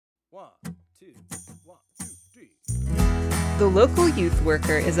One, two, three. The Local Youth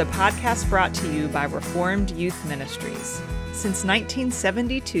Worker is a podcast brought to you by Reformed Youth Ministries. Since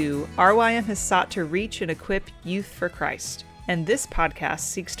 1972, RYM has sought to reach and equip youth for Christ, and this podcast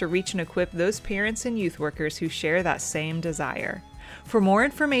seeks to reach and equip those parents and youth workers who share that same desire. For more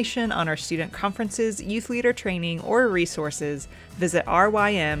information on our student conferences, youth leader training, or resources, visit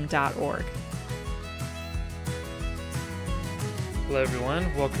rym.org. Hello,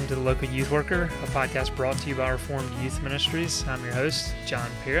 everyone. Welcome to The Local Youth Worker, a podcast brought to you by Reformed Youth Ministries. I'm your host, John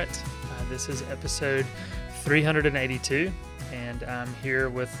Parrott. This is episode 382, and I'm here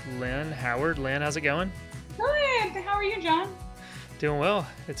with Lynn Howard. Lynn, how's it going? Good. How are you, John? Doing well.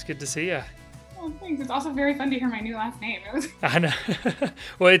 It's good to see you. Oh, thanks. It's also very fun to hear my new last name. I know.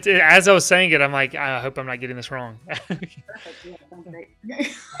 Well, as I was saying it, I'm like, I hope I'm not getting this wrong. Perfect. Yeah, sounds great.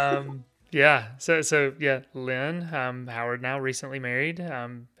 Okay. Yeah. So Lynn Howard, now recently married.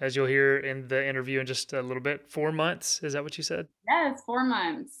 As you'll hear in the interview in just a little bit, 4 months. Is that what you said? Yes, 4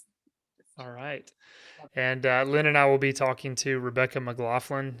 months. All right. And Lynn and I will be talking to Rebecca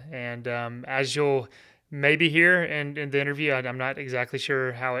McLaughlin. And as you'll maybe hear in the interview, I'm not exactly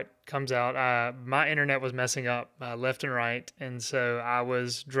sure how it comes out. My internet was messing up left and right. And so I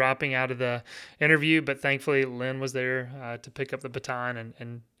was dropping out of the interview, but thankfully Lynn was there to pick up the baton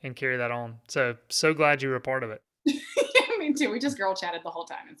and carry that on. So glad you were a part of it. Yeah, me too. We just girl chatted the whole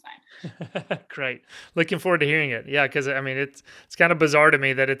time. It's fine. Great. Looking forward to hearing it. Yeah, because I mean, it's kind of bizarre to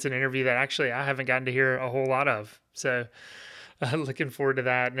me that it's an interview that actually I haven't gotten to hear a whole lot of. So looking forward to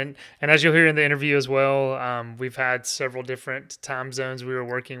that. And as you'll hear in the interview as well, we've had several different time zones we were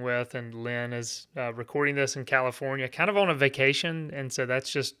working with, and Lynn is recording this in California, kind of on a vacation. And so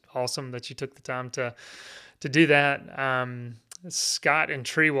that's just awesome that you took the time to do that. Scott and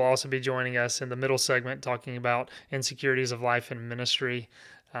Tree will also be joining us in the middle segment talking about insecurities of life and ministry.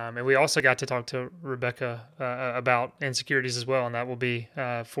 And we also got to talk to Rebecca about insecurities as well, and that will be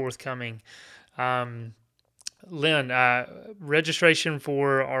forthcoming. Lynn, registration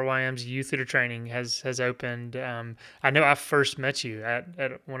for RYM's youth leader training has opened. I know I first met you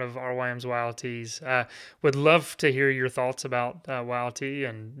at one of RYM's YLTs. Would love to hear your thoughts about YLT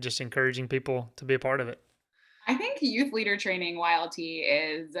and just encouraging people to be a part of it. I think youth leader training YLT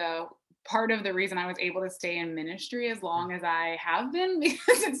is part of the reason I was able to stay in ministry as long as I have been,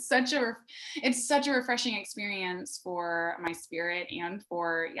 because it's such a refreshing experience for my spirit and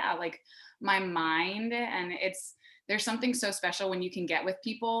for my mind. And there's something so special when you can get with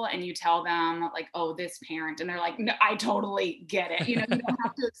people and you tell them like, oh, this parent, and they're like, no, I totally get it. You don't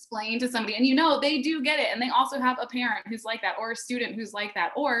have to explain to somebody, and they do get it. And they also have a parent who's like that, or a student who's like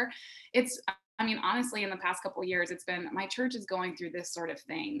that, or honestly, in the past couple of years, it's been, my church is going through this sort of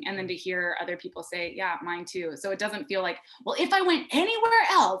thing. And then to hear other people say, yeah, mine too. So it doesn't feel like, well, if I went anywhere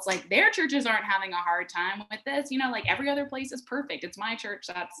else, like their churches aren't having a hard time with this, like every other place is perfect. It's my church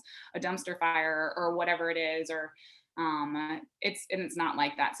that's a dumpster fire or whatever it is, or it's not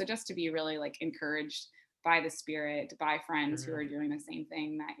like that. So just to be really like encouraged by the Spirit, by friends who are doing the same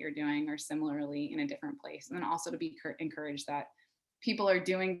thing that you're doing or similarly in a different place. And then also to be encouraged that people are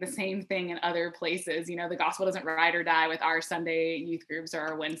doing the same thing in other places. The gospel doesn't ride or die with our Sunday youth groups or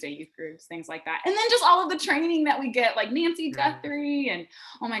our Wednesday youth groups, things like that. And then just all of the training that we get, like Nancy Guthrie and,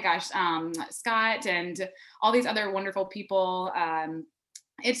 oh my gosh, Scott and all these other wonderful people.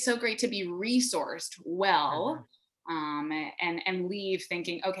 It's so great to be resourced well. And leave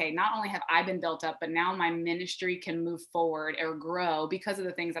thinking, okay, not only have I been built up, but now my ministry can move forward or grow because of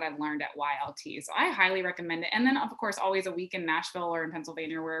the things that I've learned at YLT. So I highly recommend it. And then of course, always a week in Nashville or in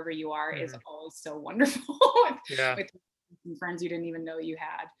Pennsylvania, or wherever you are, is always so wonderful with friends you didn't even know you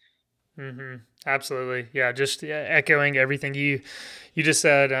had. Mm-hmm. Absolutely. Yeah. Just echoing everything you just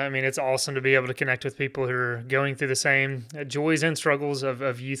said. I mean, it's awesome to be able to connect with people who are going through the same joys and struggles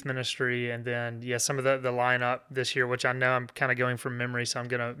of youth ministry. And then, some of the lineup this year, which I know I'm kind of going from memory, so I'm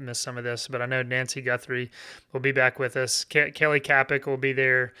going to miss some of this, but I know Nancy Guthrie will be back with us. Kelly Kapic will be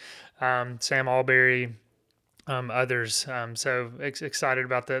there. Sam Alberry, others. So excited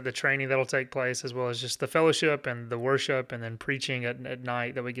about the training that'll take place, as well as just the fellowship and the worship and then preaching at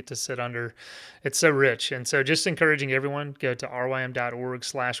night that we get to sit under. It's so rich. And so just encouraging everyone, go to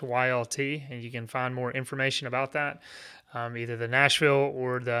rym.org/YLT and you can find more information about that, either the Nashville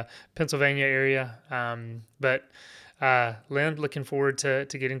or the Pennsylvania area. But Lynn, looking forward to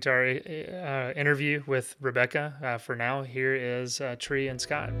getting to our interview with Rebecca. For now, here is Tree and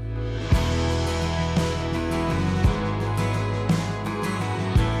Scott.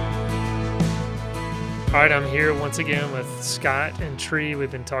 All right, I'm here once again with Scott and Tree.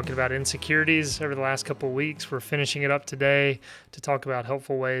 We've been talking about insecurities over the last couple of weeks. We're finishing it up today to talk about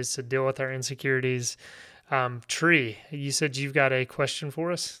helpful ways to deal with our insecurities. Tree, you said you've got a question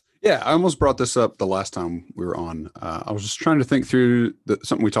for us? Yeah, I almost brought this up the last time we were on. I was just trying to think through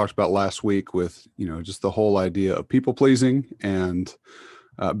something we talked about last week with, just the whole idea of people pleasing and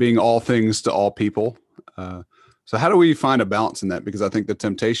being all things to all people. So how do we find a balance in that? Because I think the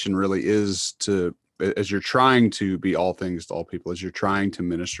temptation really is to, as you're trying to be all things to all people, as you're trying to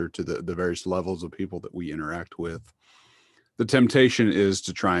minister to the various levels of people that we interact with, the temptation is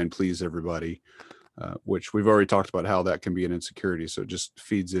to try and please everybody, which we've already talked about how that can be an insecurity. So it just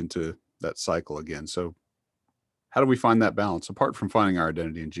feeds into that cycle again. So how do we find that balance apart from finding our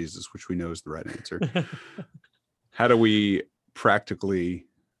identity in Jesus, which we know is the right answer? How do we practically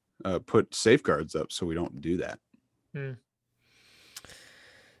put safeguards up so we don't do that?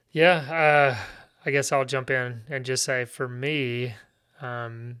 Yeah, I guess I'll jump in and just say for me,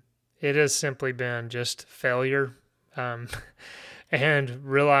 it has simply been just failure and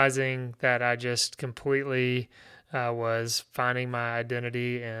realizing that I just completely was finding my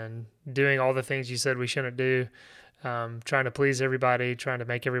identity and doing all the things you said we shouldn't do, trying to please everybody, trying to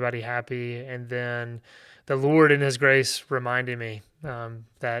make everybody happy, and then the Lord in His grace reminding me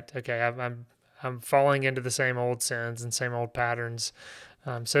that, okay, I'm falling into the same old sins and same old patterns.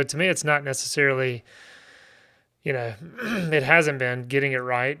 So to me, it's not necessarily, it hasn't been getting it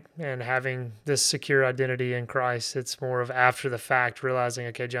right and having this secure identity in Christ. It's more of after the fact, realizing,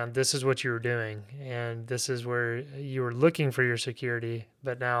 okay, John, this is what you were doing, and this is where you were looking for your security,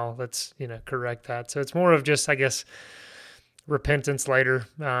 but now let's, correct that. So it's more of just, I guess, repentance later,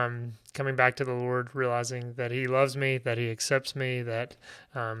 coming back to the Lord, realizing that He loves me, that He accepts me, that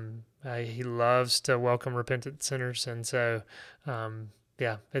He loves to welcome repentant sinners. And so,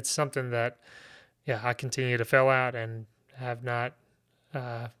 it's something that, I continue to fail at and have not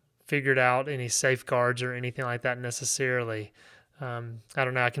figured out any safeguards or anything like that necessarily. I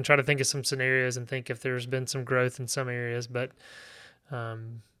don't know. I can try to think of some scenarios and think if there's been some growth in some areas, but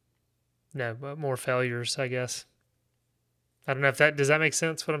but more failures, I guess. I don't know if does that make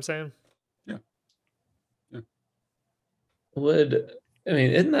sense, what I'm saying? Yeah.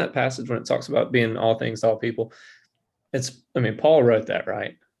 Isn't that passage when it talks about being all things to all people? Paul wrote that,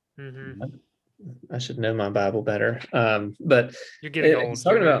 right? Mm-hmm. I should know my Bible better. But you're getting old. He's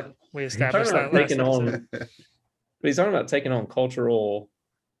talking about, we established that last episode. But he's talking about taking on cultural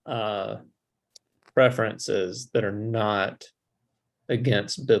preferences that are not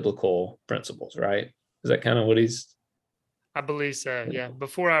against biblical principles, right? Is that kind of what he's... I believe so. Yeah.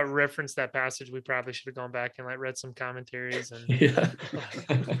 Before I referenced that passage, we probably should have gone back and read some commentaries and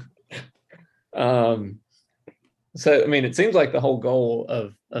So it seems like the whole goal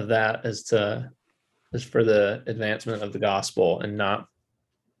of that is for the advancement of the gospel and not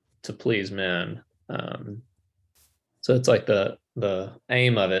to please men. So it's like the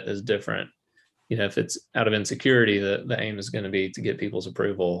aim of it is different. If it's out of insecurity, the aim is going to be to get people's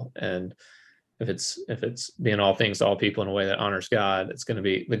approval, and if it's being all things to all people in a way that honors God,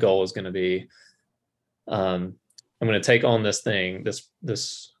 the goal is going to be, I'm going to take on this thing,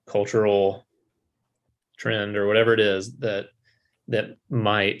 this cultural trend or whatever it is that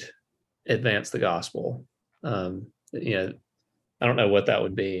might advance the gospel. I don't know what that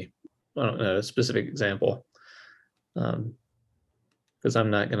would be. I don't know a specific example, because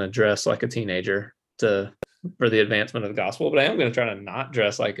I'm not going to dress like a teenager for the advancement of the gospel, but I am going to try to not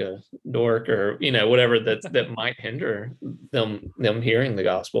dress like a dork or, whatever that might hinder them hearing the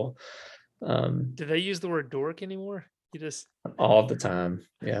gospel. Do they use the word dork anymore? You just all the time.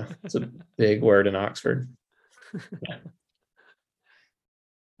 Yeah. It's a big word in Oxford.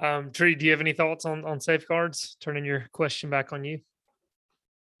 Yeah. Tree, do you have any thoughts on safeguards? Turning your question back on you.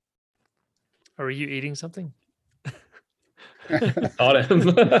 Or are you eating something? Caught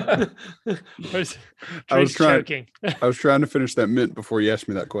him. I was trying to finish that mint before you asked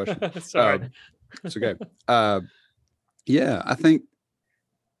me that question. Sorry. It's okay. I think,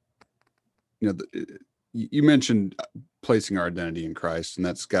 you mentioned placing our identity in Christ, and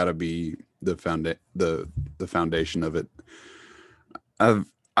that's got to be the foundation of it.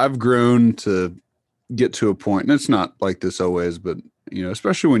 I've grown to get to a point, and it's not like this always, but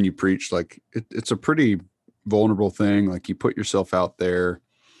especially when you preach, it's a pretty vulnerable thing. Like, you put yourself out there,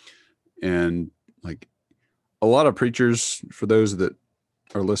 and a lot of preachers, for those that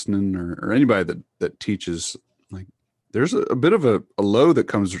are listening or anybody that teaches, there's a bit of a low that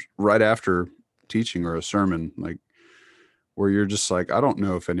comes right after teaching or a sermon, where you're just I don't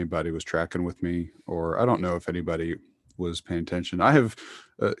know if anybody was tracking with me, or I don't know if anybody was paying attention. I have,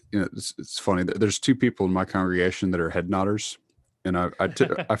 it's funny that there's two people in my congregation that are head nodders. And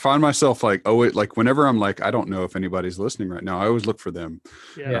I find myself like, oh, wait, like whenever I'm like, I don't know if anybody's listening right now, I always look for them.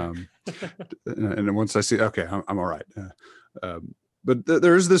 Yeah. And then once I see, okay, I'm all right. But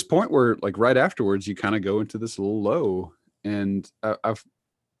there is this point where like right afterwards, you kind of go into this little low. And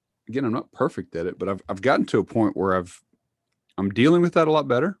again, I'm not perfect at it, but I've gotten to a point where I'm dealing with that a lot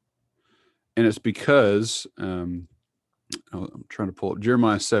better. And it's because I'm trying to pull up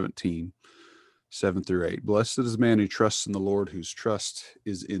Jeremiah 17, 7-8. Blessed is the man who trusts in the Lord, whose trust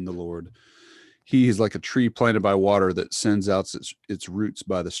is in the Lord. He is like a tree planted by water that sends out its roots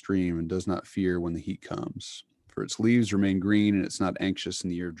by the stream and does not fear when the heat comes. For its leaves remain green, and it's not anxious in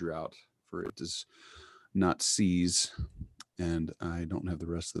the year of drought, for it does not cease. And I don't have the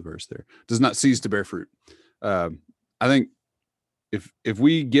rest of the verse there. Does not cease to bear fruit. I think if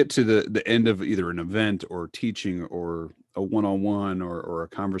we get to the end of either an event or teaching or a one-on-one or a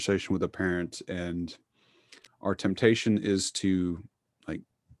conversation with a parent, and our temptation is to like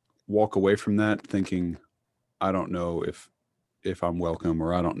walk away from that thinking, I don't know if I'm welcome,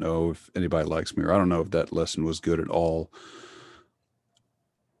 or I don't know if anybody likes me, or I don't know if that lesson was good at all.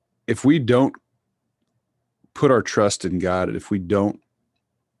 If we don't put our trust in God, if we don't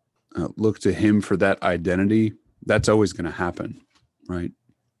look to him for that identity, that's always going to happen. Right.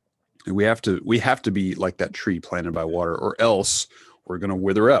 And we have to be like that tree planted by water, or else we're going to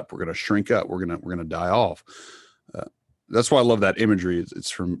wither up. We're going to shrink up. We're going to die off. That's why I love that imagery. It's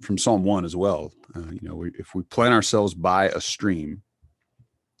from Psalm 1 as well. If we plant ourselves by a stream,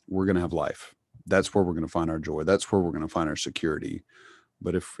 we're going to have life. That's where we're going to find our joy. That's where we're going to find our security.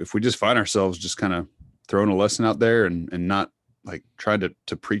 But if we just find ourselves just kind of throwing a lesson out there and not like trying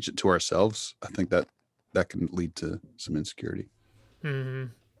to preach it to ourselves, I think that can lead to some insecurity. Mm-hmm.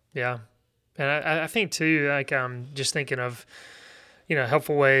 Yeah. And I think too, like, just thinking of,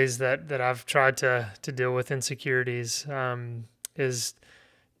 helpful ways that I've tried to deal with insecurities, is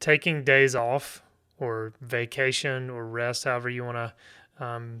taking days off or vacation or rest, however you want to,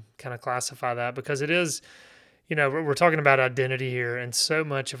 kind of classify that, because it is, we're talking about identity here, and so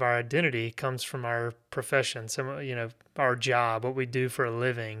much of our identity comes from our profession, our job, what we do for a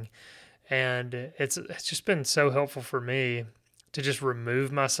living. And it's just been so helpful for me to just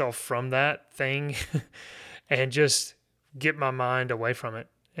remove myself from that thing and just get my mind away from it.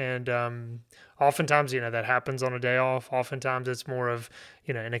 And oftentimes, that happens on a day off. Oftentimes it's more of,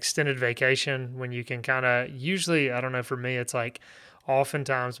 an extended vacation when you can kind of, usually, I don't know, for me, it's like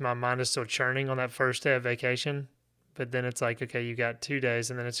oftentimes my mind is still churning on that first day of vacation, but then it's like, okay, you got 2 days,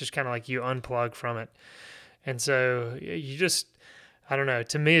 and then it's just kind of like you unplug from it. And so you just, I don't know,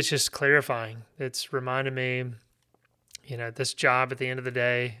 to me, it's just clarifying. It's reminding me, this job at the end of the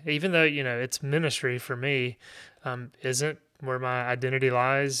day, even though, it's ministry for me, isn't where my identity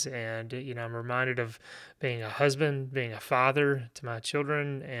lies. And, I'm reminded of being a husband, being a father to my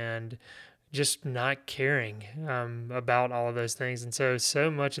children, and just not caring about all of those things. And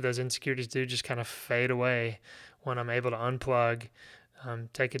so much of those insecurities do just kind of fade away when I'm able to unplug,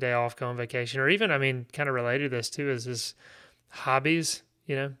 take a day off, go on vacation, or even, kind of related to this too, is hobbies,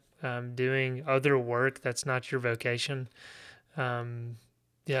 doing other work that's not your vocation. To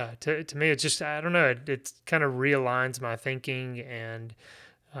me, it's just, I don't know, it kind of realigns my thinking, and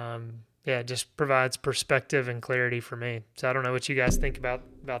it just provides perspective and clarity for me. So I don't know what you guys think about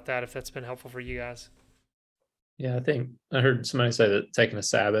that, if that's been helpful for you guys. Yeah, I think I heard somebody say that taking a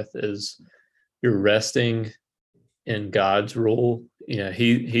Sabbath is you're resting in God's rule.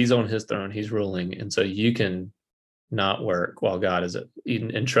 He's on his throne, he's ruling. And so you can not work while God is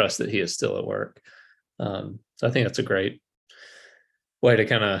and trust that he is still at work. So I think that's a great way to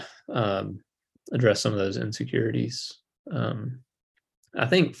kind of address some of those insecurities. I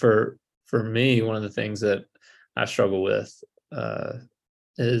think for me, one of the things that I struggle with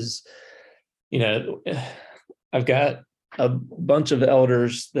is, I've got a bunch of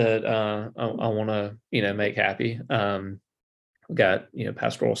elders that I want to, make happy. I've got,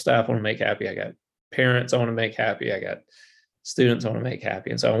 pastoral staff I want to make happy. I got parents I want to make happy. I got students I want to make happy.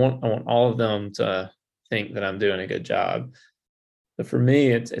 And so I want all of them to think that I'm doing a good job. But for me,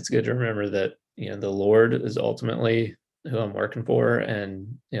 it's good to remember that, the Lord is ultimately who I'm working for.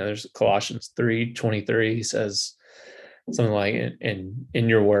 And, there's Colossians 3:23 says something like, in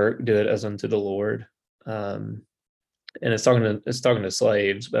your work, do it as unto the Lord. And it's talking to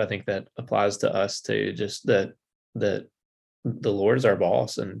slaves, but I think that applies to us too, just that the Lord is our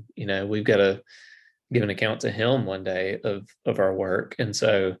boss, and, we've got to give an account to him one day of our work. And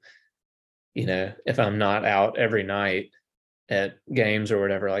so, if I'm not out every night, at games or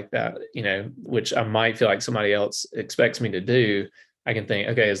whatever like that, which I might feel like somebody else expects me to do, I can think,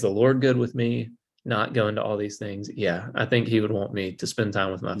 okay, is the Lord good with me not going to all these things? Yeah, I think he would want me to spend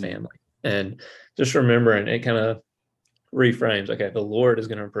time with my family. And just remembering it kind of reframes, okay, the Lord is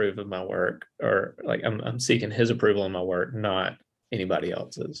going to approve of my work, or like I'm seeking his approval in my work, not anybody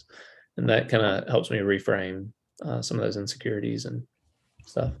else's. And that kind of helps me reframe some of those insecurities and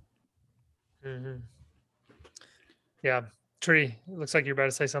stuff. Mm-hmm. Yeah. Tree, it looks like you're about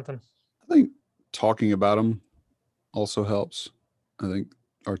to say something. I think talking about them also helps. I think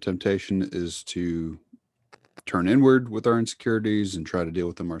our temptation is to turn inward with our insecurities and try to deal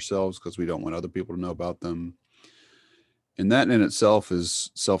with them ourselves because we don't want other people to know about them. And that in itself is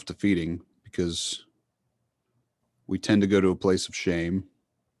self-defeating because we tend to go to a place of shame,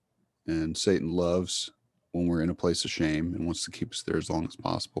 and Satan loves when we're in a place of shame and wants to keep us there as long as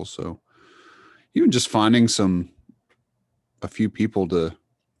possible. So even just finding a few people to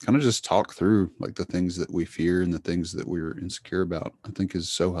kind of just talk through like the things that we fear and the things that we're insecure about, I think is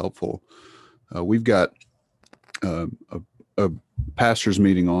so helpful. We've got a pastor's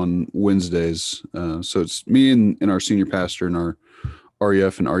meeting on Wednesdays. So it's me and our senior pastor and our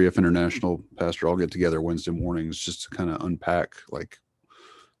REF and REF International pastor all get together Wednesday mornings just to kind of unpack like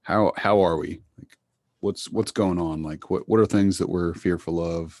how are we, like what's going on, like what are things that we're fearful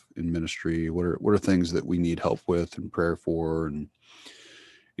of in ministry, what are things that we need help with and prayer for. And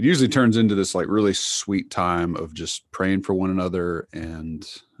it usually turns into this like really sweet time of just praying for one another and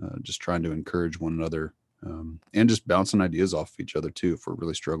just trying to encourage one another, and just bouncing ideas off each other too if we're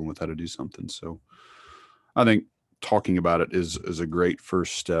really struggling with how to do something. So I think talking about it is a great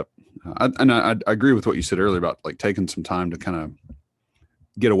first step. I agree with what you said earlier about like taking some time to kind of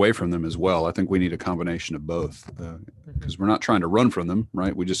get away from them as well. I think we need a combination of both because we're not trying to run from them,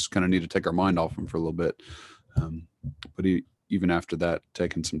 right? We just kind of need to take our mind off them for a little bit. But even after that,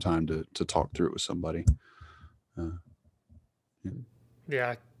 taking some time to talk through it with somebody.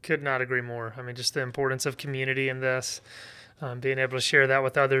 Yeah, I could not agree more. I mean, just the importance of community in this, being able to share that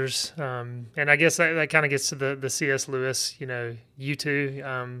with others. And I guess that kind of gets to the C.S. Lewis, you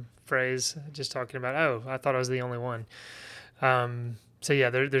too phrase, just talking about, oh, I thought I was the only one. So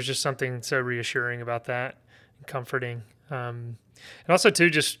yeah, there's just something so reassuring about that and comforting. And also too,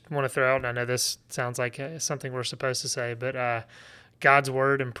 just want to throw out, and I know this sounds like something we're supposed to say, but God's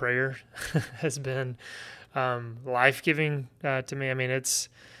word and prayer has been life-giving to me. I mean, it's,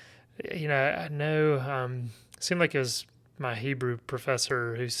 I know, it seemed like it was my Hebrew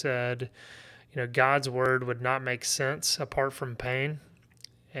professor who said, God's word would not make sense apart from pain.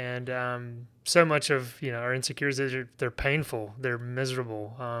 And so much of our insecurities, they're painful, they're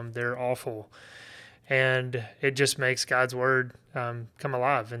miserable, they're awful, and it just makes God's word come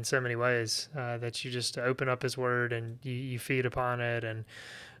alive in so many ways that you just open up His word and you feed upon it and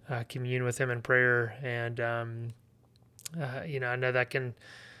commune with Him in prayer. And I know that can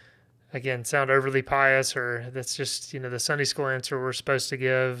again sound overly pious, or that's just the Sunday school answer we're supposed to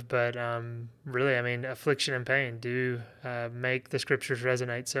give, but really, I mean, affliction and pain do make the scriptures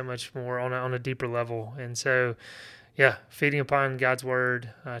resonate so much more on a deeper level. And so yeah, feeding upon God's word,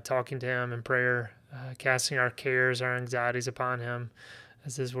 talking to Him in prayer, casting our cares, our anxieties upon Him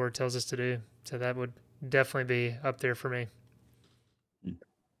as His word tells us to do. So that would definitely be up there for me.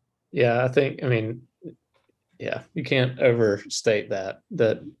 Yeah, I mean, yeah, you can't overstate that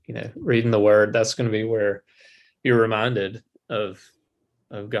reading the word, that's going to be where you're reminded of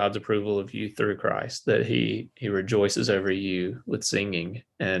God's approval of you through Christ, that he rejoices over you with singing.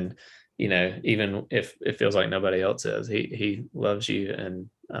 And even if it feels like nobody else is, he loves you. And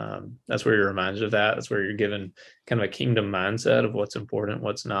that's where you're reminded of that. That's where you're given kind of a kingdom mindset of what's important,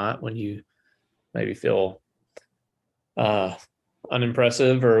 what's not, when you maybe feel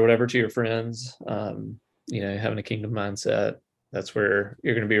unimpressive or whatever to your friends. Having a kingdom mindset, that's where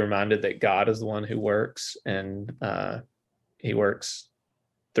you're going to be reminded that God is the one who works, and He works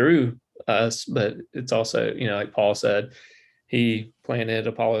through us. But it's also, like Paul said, he planted,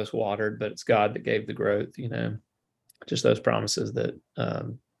 Apollos watered, but it's God that gave the growth. Just those promises that,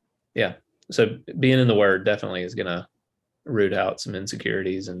 So being in the Word definitely is going to root out some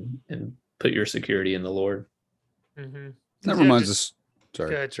insecurities and put your security in the Lord. Mm-hmm. That reminds us. Sorry.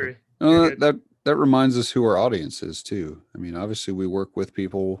 Go ahead, Tree. That reminds us who our audience is too. I mean, obviously we work with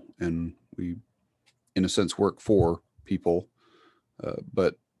people and we, in a sense, work for people.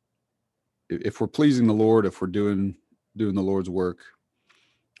 But if we're pleasing the Lord, if we're doing the Lord's work,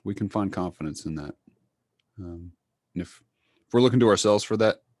 we can find confidence in that. And if we're looking to ourselves for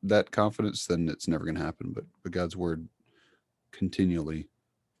that confidence, then it's never going to happen. But God's word continually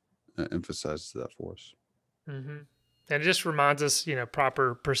emphasizes that for us. Mm-hmm. And it just reminds us,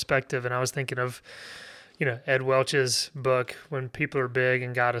 proper perspective. And I was thinking of, Ed Welch's book, When People Are Big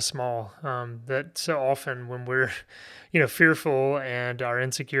and God is Small. That so often when we're, fearful and our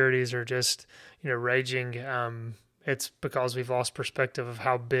insecurities are just, raging, it's because we've lost perspective of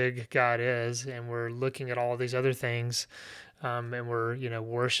how big God is, and we're looking at all these other things, and we're,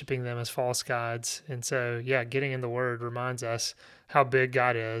 worshiping them as false gods. And so, getting in the Word reminds us how big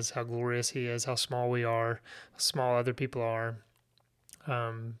God is, how glorious He is, how small we are, how small other people are.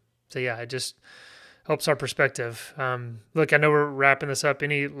 It just helps our perspective. Look, I know we're wrapping this up.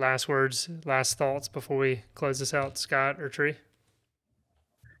 Any last words, last thoughts before we close this out, Scott or Tree?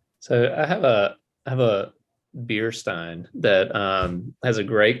 So I have a beer stein that has a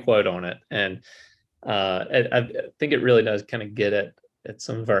great quote on it, and I think it really does kind of get at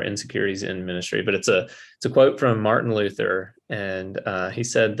some of our insecurities in ministry. But it's a quote from Martin Luther, and he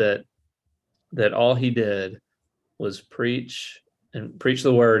said that all he did was preach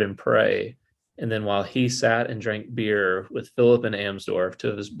the word and pray. And then while he sat and drank beer with Philip and Amsdorf, two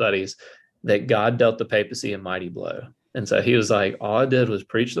of his buddies, that God dealt the papacy a mighty blow. And so he was like, all I did was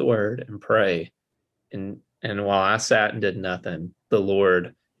preach the word and pray. And while I sat and did nothing, the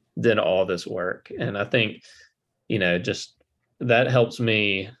Lord did all this work. And I think, just that helps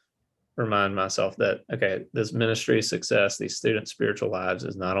me remind myself that, okay, this ministry success, these students' spiritual lives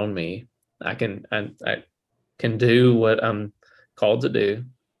is not on me. I can do what I'm called to do,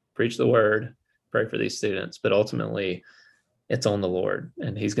 preach the word, pray for these students, but ultimately it's on the Lord,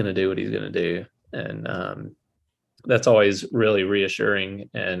 and He's going to do what He's going to do. And that's always really reassuring,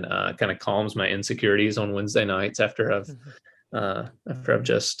 and kind of calms my insecurities on Wednesday nights after I've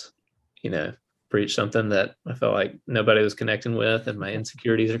just, preached something that I felt like nobody was connecting with, and my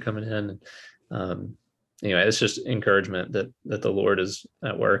insecurities are coming in. And anyway, it's just encouragement that the Lord is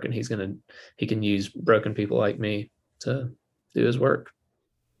at work, and He can use broken people like me to do His work.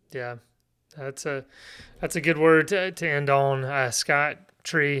 Yeah, that's a good word to end on. Scott,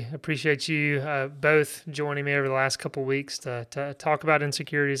 Tree, appreciate you both joining me over the last couple of weeks to talk about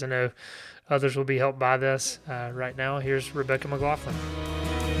insecurities. I know others will be helped by this. Right now, here's Rebecca McLaughlin.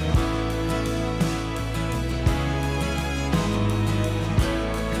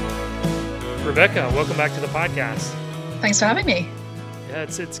 Rebecca, welcome back to the podcast. Thanks for having me. Yeah,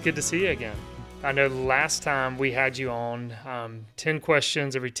 it's good to see you again. I know last time we had you on, 10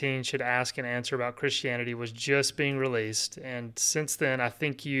 questions every teen should ask and answer about Christianity was just being released. And since then, I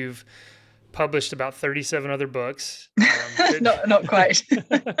think you've published about 37 other books. Not quite.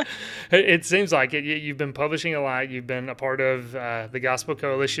 It seems like it. You've been publishing a lot. You've been a part of the Gospel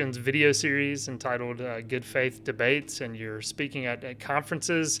Coalition's video series entitled Good Faith Debates, and you're speaking at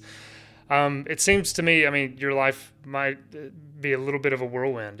conferences. It seems to me, your life might be a little bit of a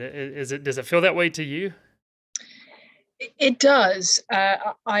whirlwind. Does it feel that way to you? It does.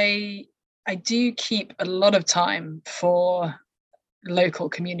 I do keep a lot of time for local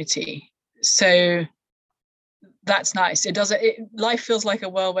community, so that's nice. Life feels like a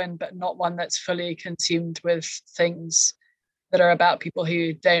whirlwind, but not one that's fully consumed with things that are about people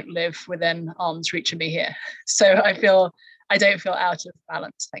who don't live within arm's reach of me here. So I don't feel out of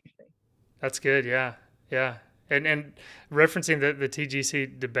balance, thankfully. That's good. Yeah. And referencing the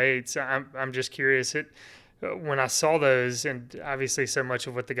TGC debates, I'm just curious. When I saw those, and obviously so much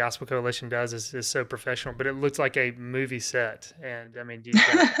of what the Gospel Coalition does is so professional, but it looks like a movie set. And you've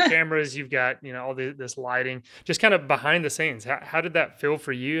got cameras, you've got all this lighting, just kind of behind the scenes. How did that feel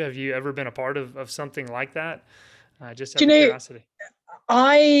for you? Have you ever been a part of something like that? Just out of curiosity.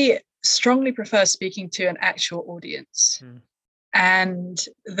 I strongly prefer speaking to an actual audience. And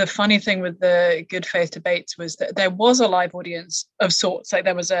the funny thing with the Good Faith debates was that there was a live audience of sorts. Like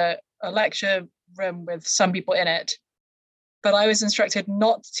there was a lecture room with some people in it, but I was instructed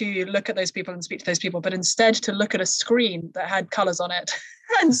not to look at those people and speak to those people, but instead to look at a screen that had colors on it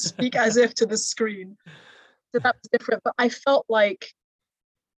and speak as if to the screen. So that was different. But I felt like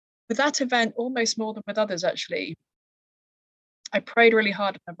with that event, almost more than with others, actually, I prayed really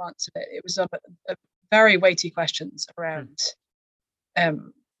hard in advance of it. It was a very weighty questions around.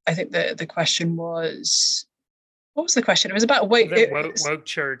 I think the question was, what was the question? It was about woke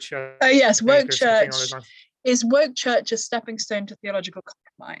church. Yes, woke church. Is woke church a stepping stone to theological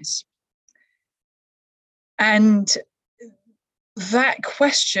compromise? And that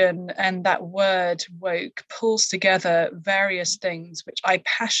question and that word woke pulls together various things which I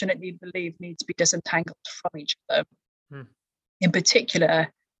passionately believe need to be disentangled from each other. In particular,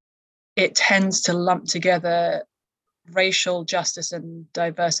 it tends to lump together racial justice and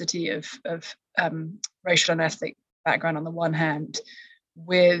diversity of racial and ethnic background on the one hand,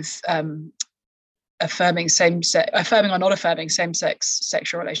 with affirming or not affirming same-sex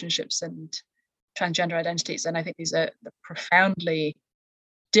sexual relationships and transgender identities. And I think these are profoundly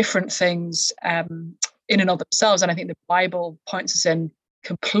different things in and of themselves. And I think the Bible points us in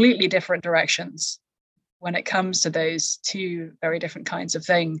completely different directions when it comes to those two very different kinds of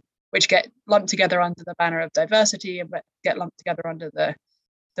thing, which get lumped together under the banner of diversity and get lumped together under the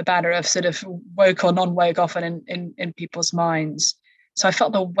banner of sort of woke or non-woke often in people's minds. So I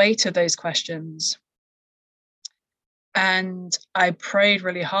felt the weight of those questions. And I prayed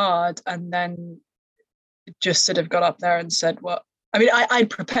really hard, and then just sort of got up there and said, well, I mean, I'd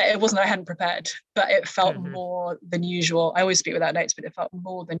prepared. It wasn't I hadn't prepared, but it felt more than usual. I always speak without notes, but it felt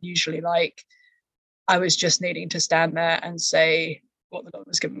more than usually like I was just needing to stand there and say what the Lord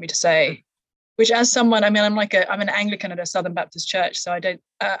was giving me to say. Which, as someone, I mean, I'm an Anglican at a Southern Baptist church, so I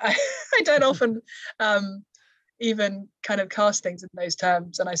don't often even kind of cast things in those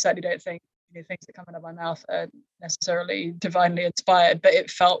terms, and I certainly don't think things that come out of my mouth are necessarily divinely inspired. But it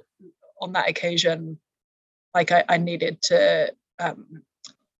felt on that occasion like I needed to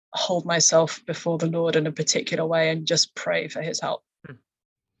hold myself before the Lord in a particular way and just pray for His help.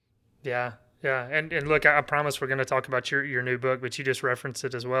 Yeah. Yeah. And look, I promise we're going to talk about your new book, but you just referenced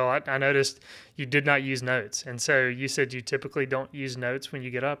it as well. I noticed you did not use notes. And so you said you typically don't use notes when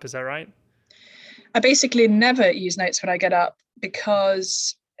you get up. Is that right? I basically never use notes when I get up,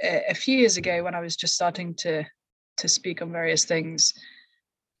 because a few years ago, when I was just starting to speak on various things,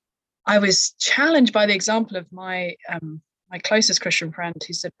 I was challenged by the example of my closest Christian friend,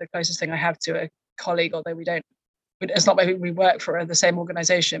 who said the closest thing I have to a colleague, although it's not like we work for the same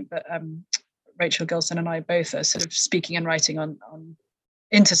organization, but Rachel Gilson and I both are sort of speaking and writing on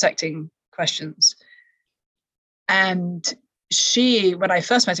intersecting questions. And she, when I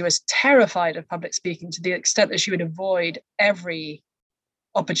first met her, was terrified of public speaking to the extent that she would avoid every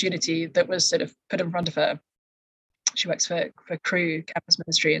opportunity that was sort of put in front of her. She works for Crew Campus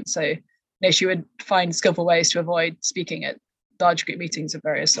Ministry, and so she would find skillful ways to avoid speaking at large group meetings of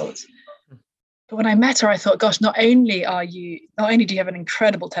various sorts. But when I met her, I thought, gosh, not only do you have an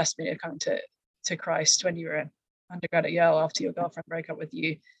incredible testimony of coming to Christ when you were an undergrad at Yale after your girlfriend broke up with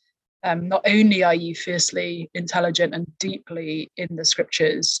you, not only are you fiercely intelligent and deeply in the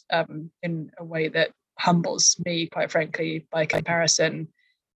scriptures in a way that humbles me, quite frankly, by comparison,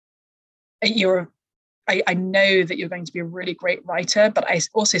 I know that you're going to be a really great writer, but I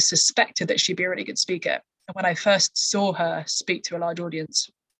also suspected that she'd be a really good speaker. And when I first saw her speak to a large audience,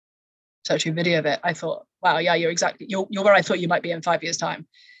 searching a video of it, I thought, wow, yeah, you're where I thought you might be in 5 years' time.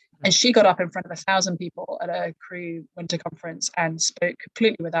 And she got up in front of 1,000 people at a Crew winter conference and spoke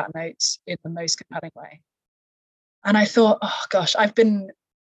completely without notes in the most compelling way. And I thought, oh gosh, I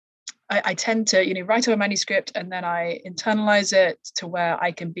tend to, write up a manuscript and then I internalize it to where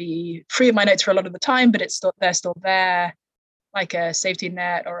I can be free of my notes for a lot of the time, but they're still there, like a safety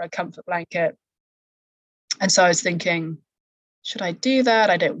net or a comfort blanket. And so I was thinking, should I do that?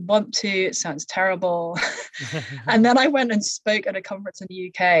 I don't want to. It sounds terrible. And then I went and spoke at a conference in the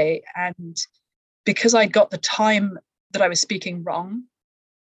UK. And because I got the time that I was speaking wrong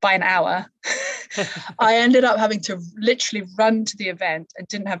by an hour, I ended up having to literally run to the event and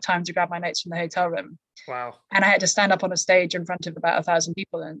didn't have time to grab my notes from the hotel room. Wow. And I had to stand up on a stage in front of about 1,000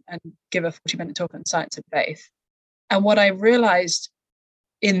 people and give a 40-minute talk on science and faith. And what I realized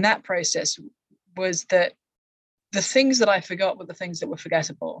in that process was that the things that I forgot were the things that were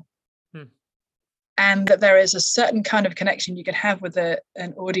forgettable. And that there is a certain kind of connection you can have with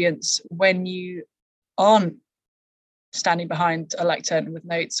an audience when you aren't standing behind a lectern with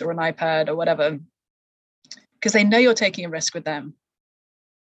notes or an iPad or whatever, because they know you're taking a risk with them.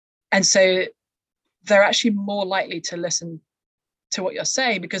 And so they're actually more likely to listen to what you're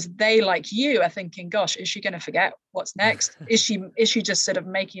saying because they, like you, are thinking, gosh, is she going to forget what's next? Is she just sort of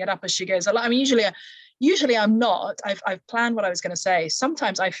making it up as she goes? I mean, usually I'm not. I've planned what I was going to say.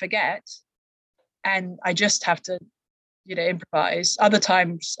 Sometimes I forget and I just have to, improvise. Other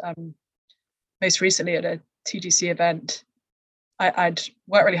times, most recently at a TGC event, I'd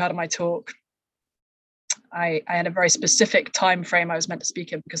worked really hard on my talk. I had a very specific time frame I was meant to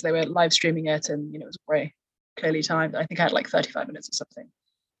speak in because they were live streaming it, and it was very clearly timed. I think I had like 35 minutes or something.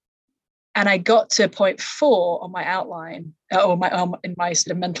 And I got to point 4 on my outline in my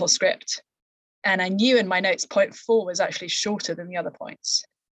sort of mental script. And I knew in my notes point 4 was actually shorter than the other points.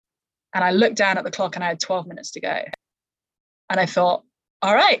 And I looked down at the clock and I had 12 minutes to go. And I thought,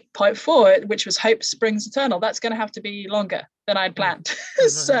 all right, point 4, which was hope springs eternal, that's going to have to be longer than I'd planned.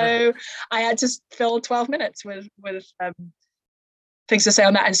 So I had to fill 12 minutes with things to say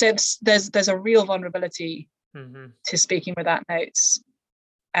on that. And so there's a real vulnerability to speaking without notes.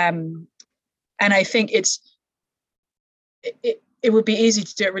 And And I think it would be easy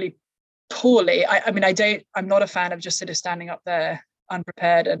to do it really poorly. I'm not a fan of just sort of standing up there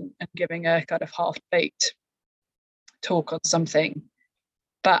unprepared and giving a kind of half-baked talk on something.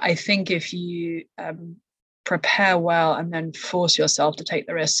 But I think if you prepare well and then force yourself to take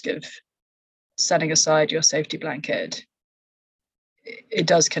the risk of setting aside your safety blanket, it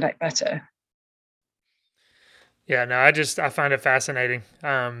does connect better. Yeah, no, I find it fascinating.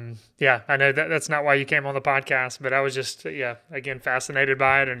 Yeah, I know that's not why you came on the podcast, but I was just, again, fascinated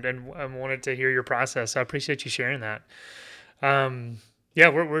by it and wanted to hear your process. So I appreciate you sharing that.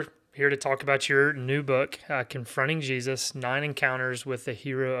 We're here to talk about your new book, Confronting Jesus, 9 Encounters with the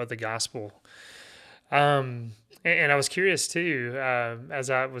Hero of the Gospel. And I was curious too, as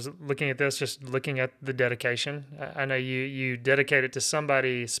I was looking at this, just looking at the dedication. I know you dedicate it to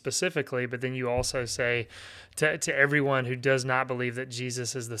somebody specifically, but then you also say to everyone who does not believe that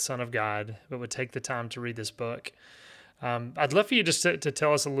Jesus is the Son of God, but would take the time to read this book. I'd love for you just to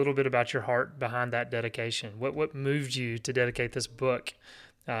tell us a little bit about your heart behind that dedication. What moved you to dedicate this book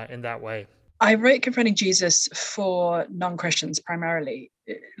in that way? I wrote Confronting Jesus for non-Christians primarily.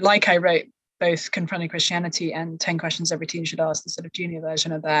 Like I wrote both Confronting Christianity and 10 Questions Every Teen Should Ask, the sort of junior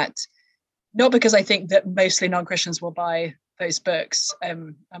version of that. Not because I think that mostly non-Christians will buy those books.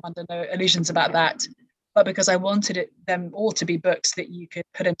 I'm under no illusions about that, but because I wanted them all to be books that you could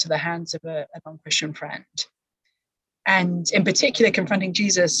put into the hands of a non-Christian friend. And in particular, Confronting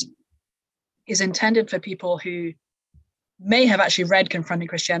Jesus is intended for people who may have actually read Confronting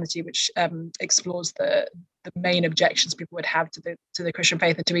Christianity, which explores the main objections people would have to the Christian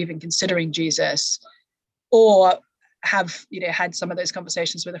faith and to even considering Jesus, or have had some of those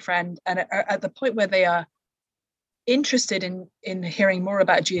conversations with a friend and are at the point where they are interested in hearing more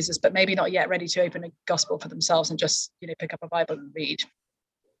about Jesus, but maybe not yet ready to open a gospel for themselves and just pick up a Bible and read.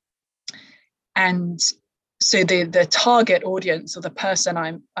 And so the target audience, or the person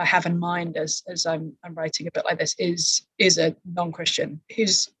I have in mind as I'm writing a bit like this, is a non-Christian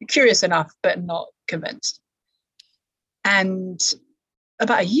who's curious enough but not convinced. And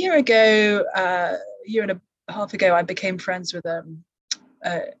about a year and a half ago, I became friends with a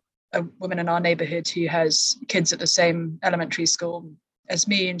woman in our neighborhood who has kids at the same elementary school as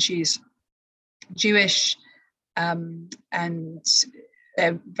me, and she's Jewish, and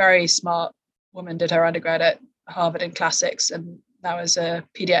a very smart woman, did her undergrad at Harvard in classics, and now is a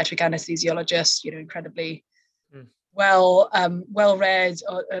pediatric anesthesiologist, incredibly well read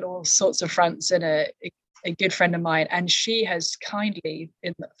at all sorts of fronts, and a good friend of mine. And she has kindly,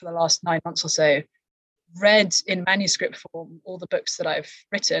 for the last 9 months or so, read in manuscript form all the books that I've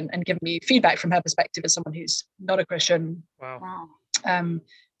written and given me feedback from her perspective as someone who's not a Christian. Wow.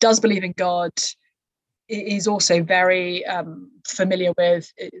 Does believe in God, is also very familiar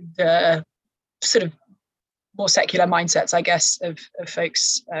with the sort of more secular mindsets, I guess, of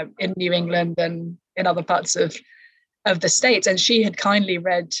folks in New England and in other parts of the States. And she had kindly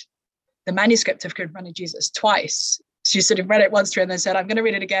read the manuscript of Confronting Jesus twice. She sort of read it once through and then said, I'm going to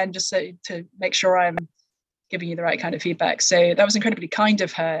read it again just to make sure I'm giving you the right kind of feedback. So that was incredibly kind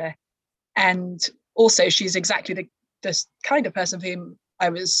of her. And also, she's exactly the kind of person for whom I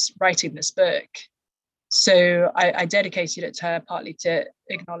was writing this book. So I dedicated it to her, partly to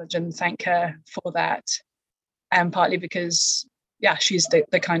acknowledge and thank her for that, and partly because, she's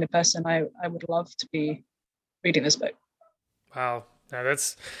the kind of person I would love to be reading this book. Wow. No,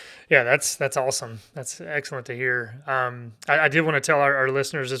 that's awesome. That's excellent to hear. I did want to tell our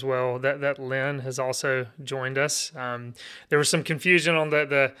listeners as well that Lynn has also joined us. There was some confusion on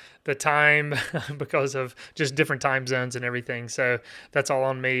the time because of just different time zones and everything. So that's all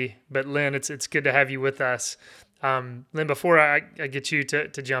on me. But Lynn, it's good to have you with us. Lynn, before I get you to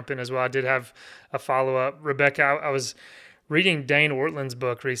jump in as well, I did have a follow-up. Rebecca, I was reading Dane Ortland's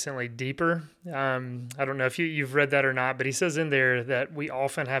book recently, Deeper. I don't know if you've read that or not, but he says in there that we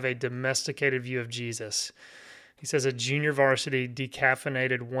often have a domesticated view of Jesus. He says a junior varsity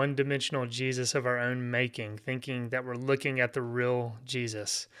decaffeinated one-dimensional Jesus of our own making, thinking that we're looking at the real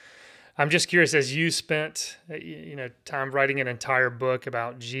Jesus. I'm just curious, as you spent time writing an entire book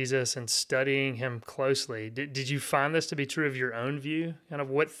about Jesus and studying him closely, did you find this to be true of your own view? Kind of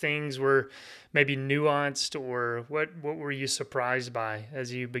what things were maybe nuanced, or what were you surprised by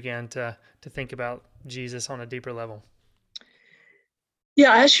as you began to think about Jesus on a deeper level?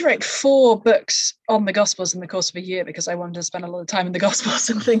 Yeah, I actually wrote 4 books on the Gospels in the course of a year because I wanted to spend a lot of time in the Gospels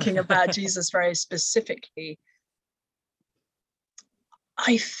and thinking about Jesus very specifically.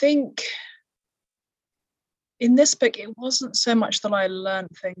 I think in this book, it wasn't so much that I learned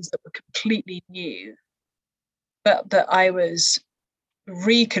things that were completely new, but that I was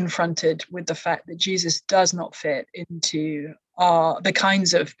reconfronted with the fact that Jesus does not fit into the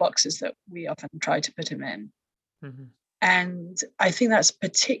kinds of boxes that we often try to put him in. Mm-hmm. And I think that's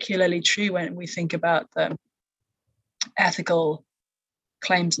particularly true when we think about the ethical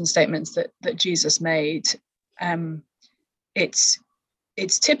claims and statements that Jesus made. It's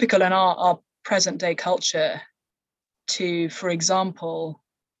typical in our present day culture to, for example,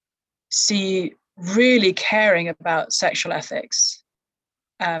 see really caring about sexual ethics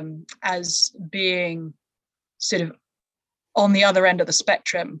as being sort of on the other end of the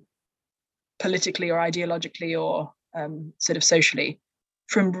spectrum, politically or ideologically or sort of socially,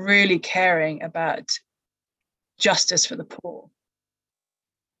 from really caring about justice for the poor.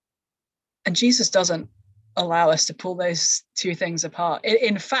 And Jesus doesn't allow us to pull those two things apart.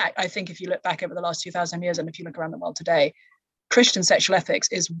 In fact, I think if you look back over the last 2,000 years, and if you look around the world today, Christian sexual ethics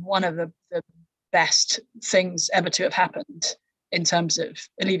is one of the best things ever to have happened in terms of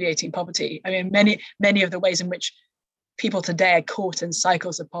alleviating poverty. I mean, many of the ways in which people today are caught in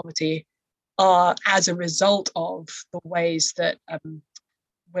cycles of poverty are as a result of the ways that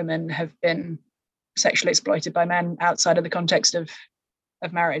women have been sexually exploited by men outside of the context of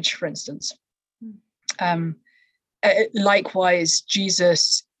marriage, for instance. Likewise,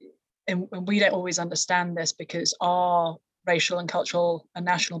 Jesus, and we don't always understand this because our racial and cultural and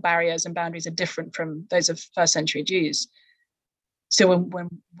national barriers and boundaries are different from those of first century Jews. So when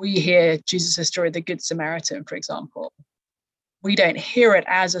we hear Jesus' story of the Good Samaritan, for example, we don't hear it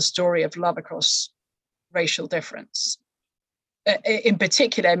as a story of love across racial difference. In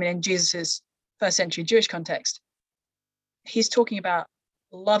particular, I mean, in Jesus' first century Jewish context, he's talking about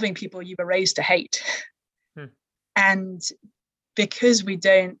loving people you were raised to hate. And because we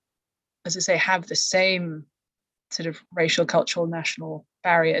don't, as I say, have the same sort of racial, cultural, national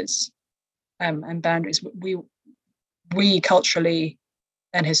barriers and boundaries, we culturally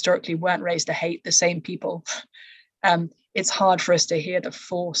and historically weren't raised to hate the same people. It's hard for us to hear the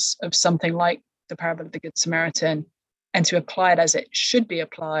force of something like the parable of the Good Samaritan and to apply it as it should be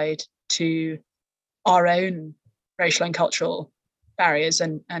applied to our own racial and cultural barriers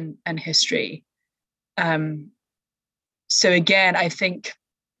and history. So again, I think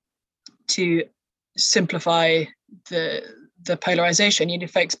to simplify the polarization, you know,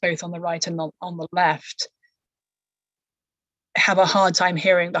 folks both on the right and on the left have a hard time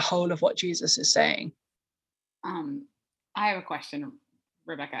hearing the whole of what Jesus is saying. I have a question,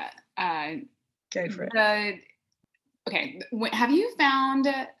 Rebecca. Go for it. Okay, have you found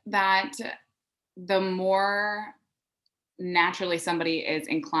that the more naturally somebody is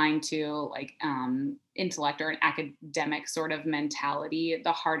inclined to like intellect or an academic sort of mentality,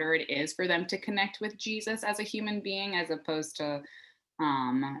 the harder it is for them to connect with Jesus as a human being, as opposed to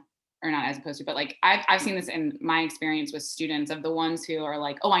or not as opposed to, but like I've seen this in my experience with students, of the ones who are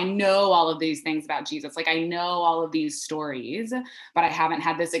like, oh, I know all of these things about Jesus. Like I know all of these stories, but I haven't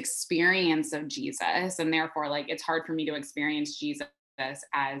had this experience of Jesus. And therefore, like, it's hard for me to experience Jesus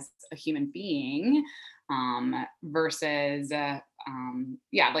as a human being versus,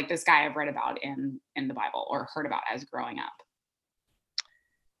 like this guy I've read about in the Bible or heard about as growing up.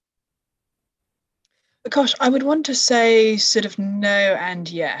 Gosh, I would want to say sort of no and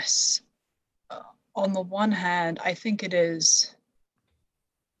yes. On the one hand, I think it is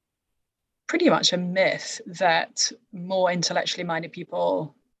pretty much a myth that more intellectually minded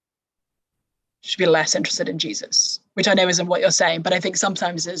people should be less interested in Jesus, which I know isn't what you're saying, but I think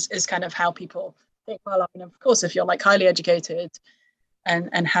sometimes is kind of how people think. Well, I mean, of course, if you're like highly educated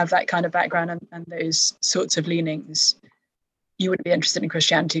and have that kind of background and those sorts of leanings, you wouldn't be interested in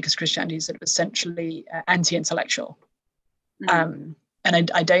Christianity because Christianity is sort of essentially anti-intellectual. Mm-hmm.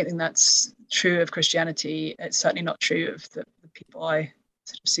 And I don't think that's true of Christianity. It's certainly not true of the people I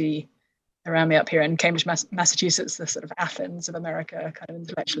sort of see around me up here in Cambridge, Massachusetts, the sort of Athens of America, kind of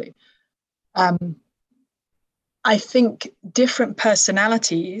intellectually. I think different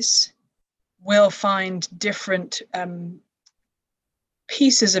personalities will find different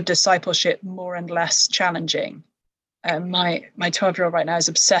pieces of discipleship more and less challenging. My 12-year-old right now is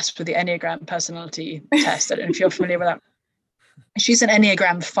obsessed with the Enneagram personality test. I don't know if you're familiar with that. She's an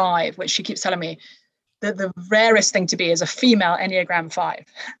Enneagram 5, which she keeps telling me that the rarest thing to be is a female Enneagram 5.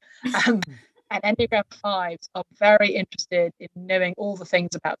 And Enneagram 5s are very interested in knowing all the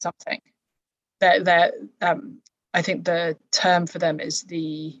things about something. I think the term for them is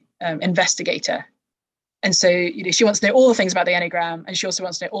the investigator. And so, you know, she wants to know all the things about the Enneagram, and she also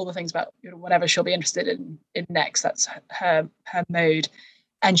wants to know all the things about, you know, whatever she'll be interested in next. That's her mode.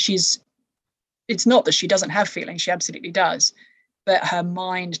 And it's not that she doesn't have feelings, she absolutely does, but her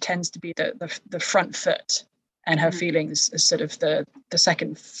mind tends to be the front foot. and her feelings as sort of the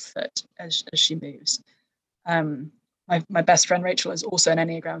second foot as she moves. My best friend Rachel is also an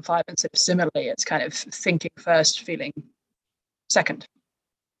Enneagram 5, and sort of similarly, it's kind of thinking first, feeling second.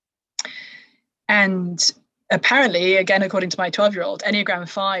 And apparently, again, according to my 12-year-old, Enneagram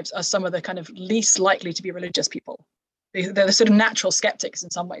 5s are some of the kind of least likely to be religious people. They're the sort of natural skeptics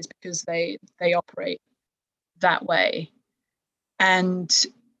in some ways because they operate that way. And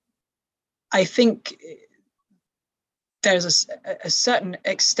I think there's a certain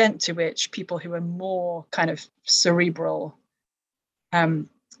extent to which people who are more kind of cerebral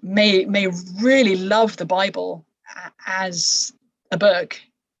may really love the Bible as a book,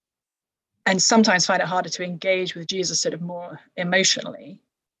 and sometimes find it harder to engage with Jesus sort of more emotionally.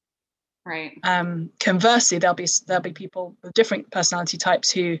 Right. Conversely, there'll be people with different personality types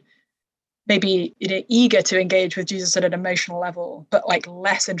who may be eager to engage with Jesus at an emotional level, but like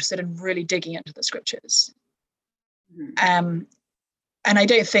less interested in really digging into the scriptures. And I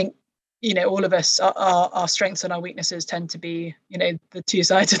don't think, all of us, our strengths and our weaknesses tend to be, the two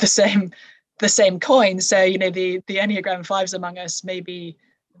sides of the same coin. So, the Enneagram 5s among us may be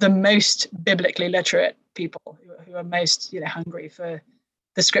the most biblically literate people who are most, hungry for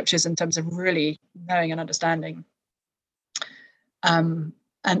the scriptures in terms of really knowing and understanding. And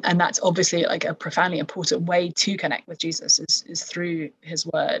that's obviously like a profoundly important way to connect with Jesus is through his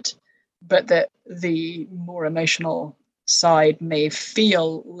word, but that the more emotional side may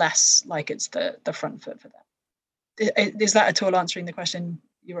feel less like it's the front foot for them. Is that at all answering the question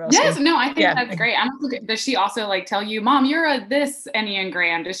you were asking? Yes, no, I think that's great. Does she also like tell you, Mom, you're a this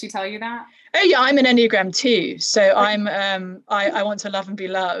Enneagram? Does she tell you that? Oh yeah, I'm an Enneagram 2. So I'm I want to love and be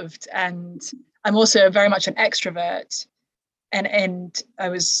loved, and I'm also very much an extrovert. And I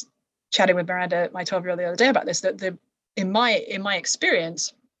was chatting with Miranda, my 12-year-old, the other day about this, that in my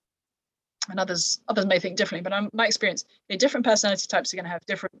experience, and others may think differently, but my experience, different personality types are going to have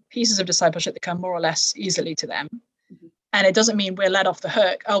different pieces of discipleship that come more or less easily to them. Mm-hmm. And it doesn't mean we're let off the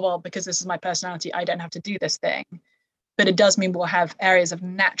hook. Oh, well, because this is my personality, I don't have to do this thing. But it does mean we'll have areas of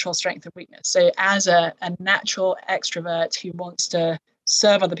natural strength and weakness. So as a natural extrovert who wants to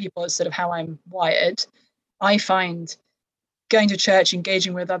serve other people is sort of how I'm wired, I find going to church,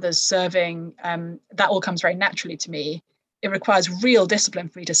 engaging with others, serving, that all comes very naturally to me. It requires real discipline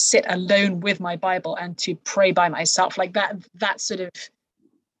for me to sit alone with my Bible and to pray by myself. Like that sort of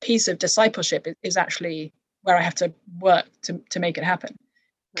piece of discipleship is actually where I have to work to make it happen.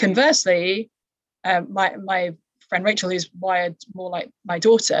 Right. Conversely, my friend Rachel, who's wired more like my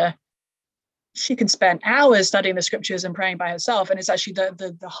daughter, she can spend hours studying the scriptures and praying by herself. And it's actually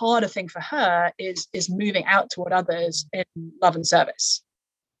the harder thing for her is moving out toward others in love and service.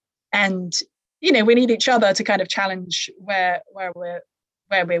 And, we need each other to kind of challenge where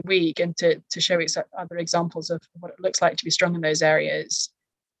we're weak and to show each other examples of what it looks like to be strong in those areas.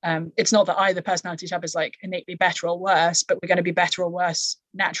 It's not that either personality type is like innately better or worse, but we're going to be better or worse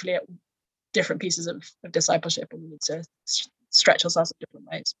naturally at different pieces of discipleship, and we need to stretch ourselves in different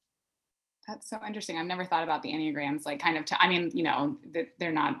ways. That's so interesting. I've never thought about the Enneagrams, like kind of,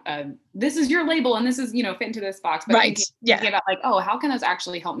 they're not, this is your label and this is, fit into this box, but right. thinking about like, oh, how can those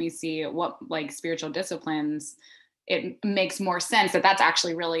actually help me see what like spiritual disciplines, it makes more sense that's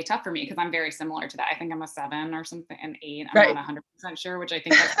actually really tough for me because I'm very similar to that. I think I'm a 7 or something, an 8. I'm not 100% sure, which I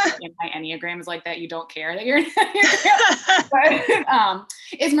think that's in my Enneagram is like that you don't care that you're an Enneagram. But,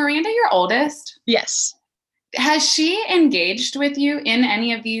 is Miranda your oldest? Yes. Has she engaged with you in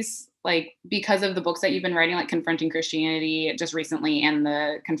any of these, like because of the books that you've been writing, like Confronting Christianity just recently and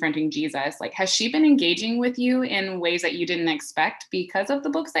the Confronting Jesus, like has she been engaging with you in ways that you didn't expect because of the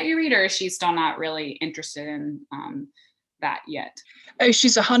books that you read, or is she still not really interested in that yet? Oh,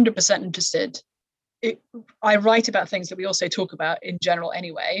 she's 100% interested. I write about things that we also talk about in general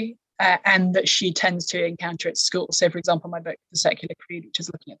anyway, and that she tends to encounter at school. So for example, my book, The Secular Creed, which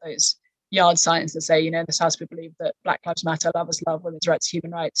is looking at those yard signs that say, this house we believe that Black Lives Matter, love is love, women's rights,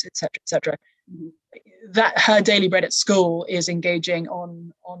 human rights, etc., etc. Mm-hmm. That her daily bread at school is engaging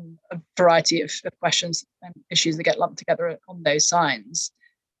on a variety of questions and issues that get lumped together on those signs.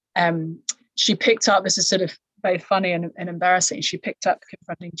 She picked up, this is sort of both funny and embarrassing, she picked up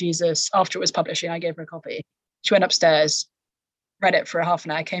Confronting Jesus after it was published, and I gave her a copy. She went upstairs, read it for a half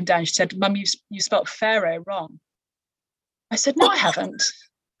an hour, came down, she said, Mum, you spelt Pharaoh wrong. I said, no, I haven't.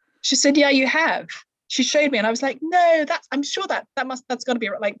 She said, yeah, you have. She showed me, and I was like, no, I'm sure that's got to be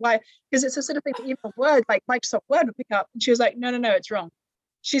like, why? Because it's a sort of thing that even a word like Microsoft Word would pick up. And she was like, no, it's wrong.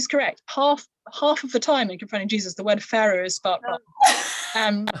 She's correct. Half of the time in Confronting Jesus, the word Pharaoh is spelled wrong.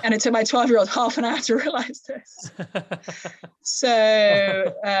 And it took my 12-year-old half an hour to realize this.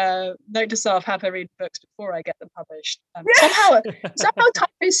 So note to self, have her read books before I get them published. Somehow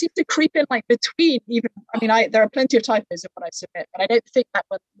typos seem to creep in like between even, I mean, there are plenty of typos in what I submit, but I don't think that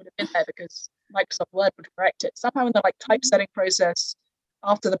one would have been there because Microsoft Word would correct it. Somehow in the like typesetting process,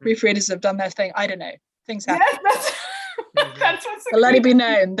 after the proofreaders have done their thing, I don't know, things happen. Yes, that's what's But let it be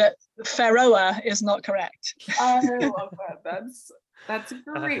known that Pharaoh is not correct. I love that. That's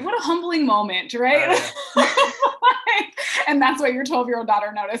great. What a humbling moment, right? And that's what your 12-year-old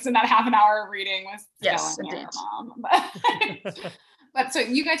daughter noticed in that half an hour of reading was yes, telling indeed. Her mom. But so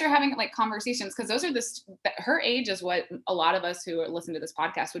you guys are having like conversations because those are her age is what a lot of us who listen to this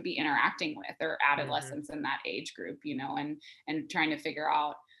podcast would be interacting with, or adolescents in that age group, and trying to figure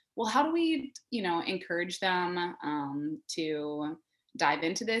out, well, how do we, encourage them to dive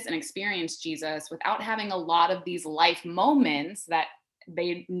into this and experience Jesus without having a lot of these life moments that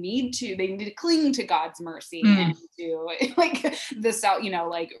they need to cling to God's mercy and to like this out,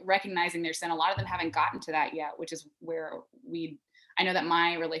 like recognizing their sin. A lot of them haven't gotten to that yet, which is where I know that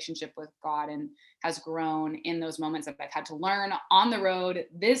my relationship with God has grown in those moments that I've had to learn on the road.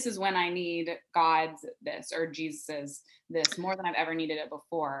 This is when I need God's this or Jesus's this more than I've ever needed it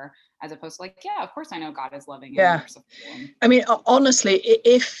before, as opposed to like, yeah, of course I know God is loving and merciful. I mean, honestly,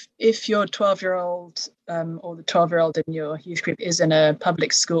 if your 12-year-old or the 12-year-old in your youth group is in a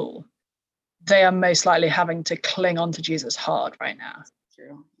public school, they are most likely having to cling on to Jesus hard right now.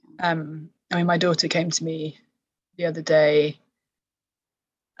 True. I mean, my daughter came to me the other day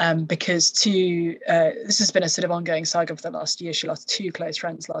because this has been a sort of ongoing saga for the last year. She lost 2 close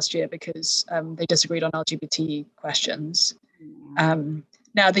friends last year because they disagreed on LGBT questions.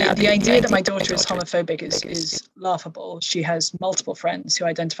 Now, the idea that my daughter is homophobic is laughable. She has multiple friends who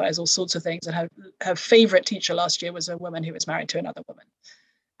identify as all sorts of things, and her favorite teacher last year was a woman who was married to another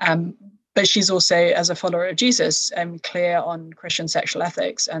woman. But she's also, as a follower of Jesus, clear on Christian sexual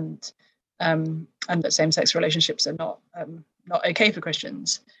ethics and that same-sex relationships are not okay for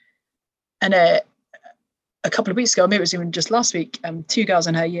Christians. And a couple of weeks ago, maybe it was even just last week, 2 girls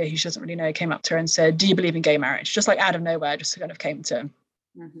in her year who she doesn't really know came up to her and said, "Do you believe in gay marriage?" Just like out of nowhere, just kind of came to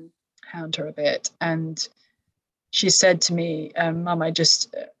hound her a bit. And she said to me, "Mum,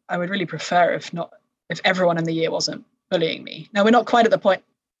 I would really prefer if everyone in the year wasn't bullying me." Now, we're not quite at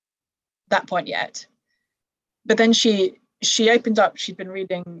that point yet. But then she opened up, she'd been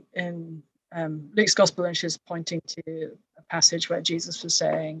reading in Luke's gospel, and she's pointing to a passage where Jesus was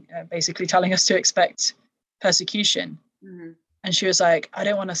saying, basically telling us to expect persecution. And she was like, "I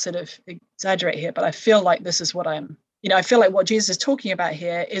don't want to sort of exaggerate here, but I feel like this is what I feel like what Jesus is talking about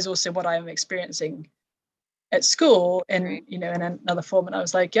here is also what I'm experiencing at school in another form." And I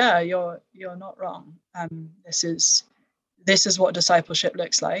was like, "Yeah, you're not wrong. This is what discipleship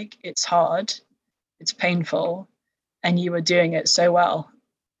looks like. It's hard, it's painful, and you are doing it so well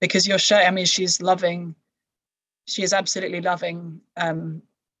because you're showing." I mean, she is absolutely loving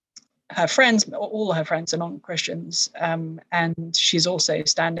her friends. All her friends are non-Christians, and she's also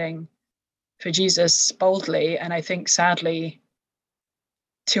standing for Jesus boldly. And I think, sadly,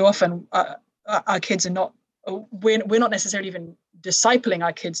 too often our kids are not. We're not necessarily even discipling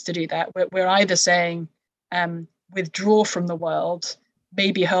our kids to do that. We're either saying, withdraw from the world,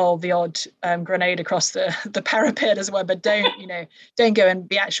 maybe hurl the odd grenade across the parapet as well, but don't go and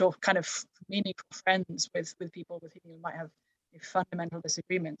be actual kind of meaningful friends with people with whom you might have fundamental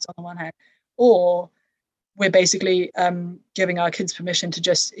disagreements on the one hand. Or we're basically giving our kids permission to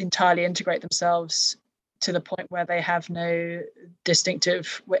just entirely integrate themselves to the point where they have no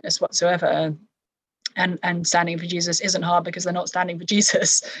distinctive witness whatsoever. And standing for Jesus isn't hard because they're not standing for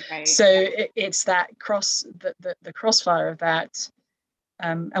Jesus. Right. So it's that the crossfire of that.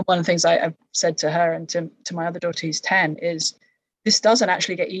 And one of the things I've said to her and to my other daughter who's 10 is, this doesn't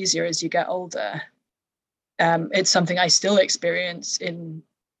actually get easier as you get older. It's something I still experience in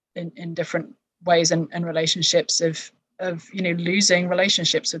different ways and relationships of losing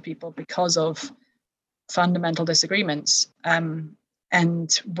relationships with people because of fundamental disagreements.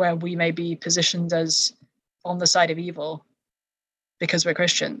 And where we may be positioned as on the side of evil because we're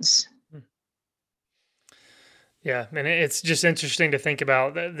Christians. Yeah, and it's just interesting to think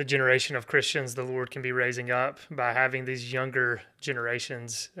about the generation of Christians the Lord can be raising up by having these younger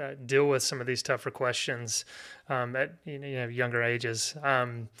generations deal with some of these tougher questions at younger ages.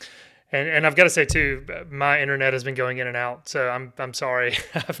 And I've got to say too, my internet has been going in and out, so I'm sorry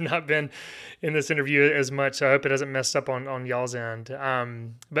I've not been in this interview as much. So I hope it hasn't messed up on y'all's end.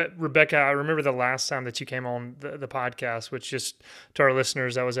 But Rebecca, I remember the last time that you came on the podcast, which, just to our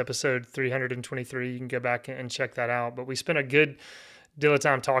listeners, that was episode 323. You can go back and check that out. But we spent a good deal of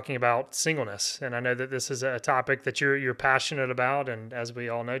time talking about singleness. And I know that this is a topic that you're passionate about. And as we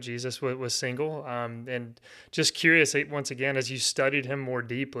all know, Jesus was single. And just curious, once again, as you studied him more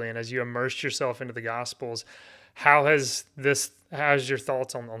deeply and as you immersed yourself into the Gospels, how's your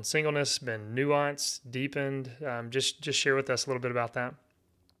thoughts on singleness been nuanced, deepened? Just share with us a little bit about that.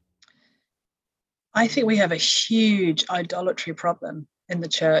 I think we have a huge idolatry problem in the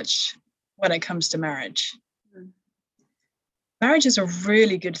church when it comes to marriage. Marriage is a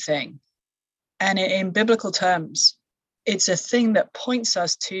really good thing. And in biblical terms, it's a thing that points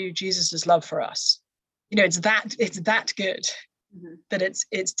us to Jesus's love for us. It's that good that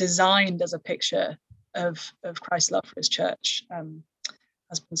it's designed as a picture of Christ's love for his church,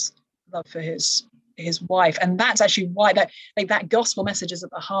 husband's love for his wife. And that's actually why that gospel message is at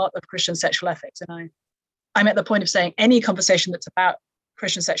the heart of Christian sexual ethics. And I'm at the point of saying any conversation that's about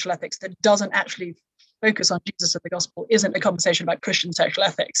Christian sexual ethics that doesn't actually focus on Jesus and the gospel isn't a conversation about Christian sexual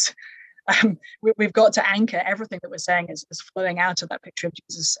ethics. We've got to anchor everything that we're saying is flowing out of that picture of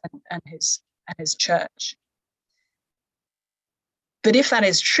Jesus and his church. But if that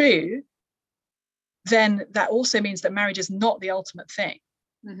is true, then that also means that marriage is not the ultimate thing.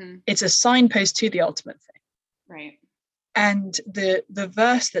 It's a signpost to the ultimate thing. Right. And the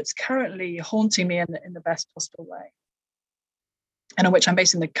verse that's currently haunting me in the best possible way, and on which I'm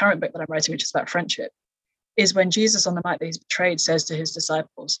basing the current book that I'm writing, which is about friendship, is when Jesus on the night that he's betrayed says to his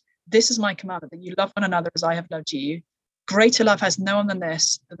disciples, "This is my commandment, that you love one another as I have loved you. Greater love has no one than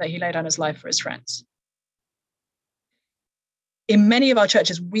this, that he laid down his life for his friends." In many of our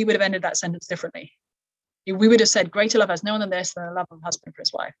churches, we would have ended that sentence differently. We would have said, greater love has no one than this, than the love of a husband for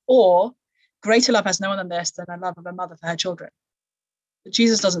his wife. Or, greater love has no one than this, than the love of a mother for her children. But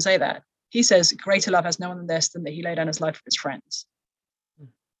Jesus doesn't say that. He says, greater love has no one than this, than that he laid down his life for his friends.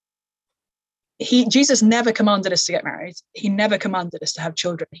 Jesus never commanded us to get married. He never commanded us to have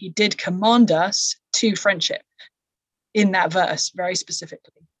children. He did command us to friendship in that verse, very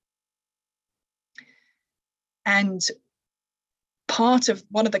specifically. And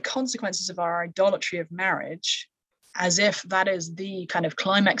one of the consequences of our idolatry of marriage, as if that is the kind of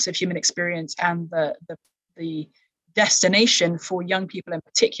climax of human experience and the destination for young people in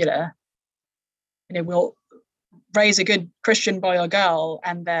particular, we'll raise a good Christian boy or girl,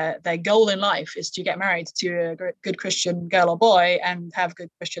 and their goal in life is to get married to a good Christian girl or boy and have good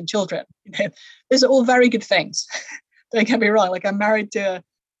Christian children. These are all very good things. Don't get me wrong. Like, I'm married to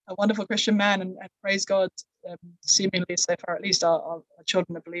a wonderful Christian man, and praise God, seemingly so far at least our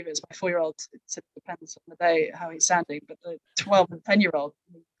children are believers. My 4-year-old, it depends on the day how he's sounding, but the 12 and 10-year-old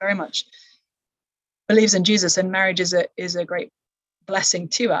very much believes in Jesus, and marriage is a great blessing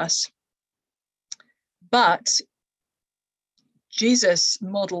to us. But Jesus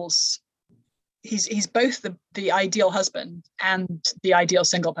models, he's both the ideal husband and the ideal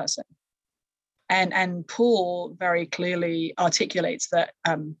single person. And Paul very clearly articulates that,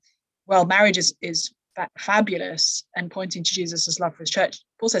 marriage is fabulous and pointing to Jesus' love for his church.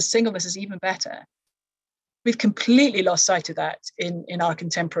 Paul says singleness is even better. We've completely lost sight of that in our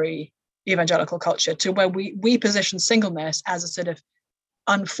contemporary evangelical culture, to where we position singleness as a sort of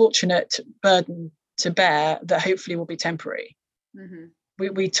unfortunate burden to bear that hopefully will be temporary.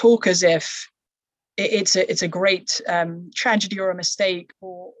 We talk as if it's a great tragedy or a mistake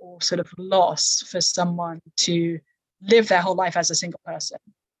or sort of loss for someone to live their whole life as a single person.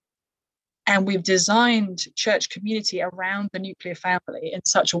 And we've designed church community around the nuclear family in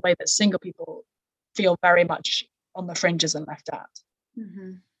such a way that single people feel very much on the fringes and left out.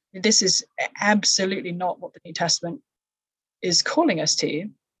 This is absolutely not what the New Testament is calling us to.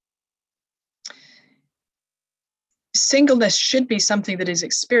 Singleness should be something that is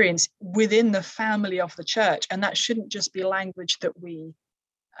experienced within the family of the church, and that shouldn't just be language that we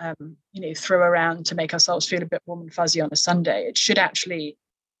throw around to make ourselves feel a bit warm and fuzzy on a Sunday. It should actually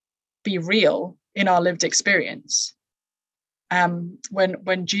be real in our lived experience.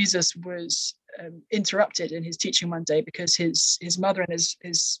 When Jesus was interrupted in his teaching one day because his mother and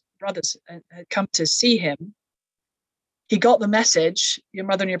his brothers had come to see him, he got the message, your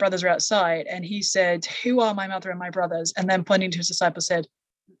mother and your brothers are outside, and he said, "Who are my mother and my brothers?" And then pointing to his disciples said,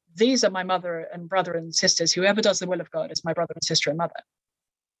 "These are my mother and brother and sisters. Whoever does the will of God is my brother and sister and mother."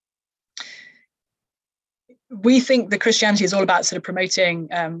 We think that Christianity is all about sort of promoting,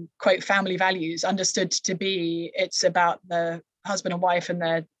 quote, family values, understood to be it's about the husband and wife and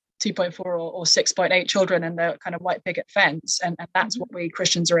their 2.4 or 6.8 children and the kind of white picket fence. And that's what we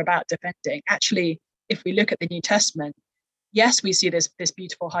Christians are about defending. Actually, if we look at the New Testament, yes, we see this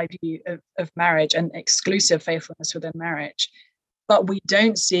beautiful high view of marriage and exclusive faithfulness within marriage. But we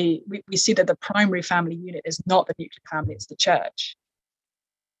don't see, we see that the primary family unit is not the nuclear family, it's the church.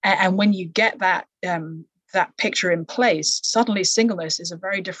 And when you get that that picture in place, suddenly singleness is a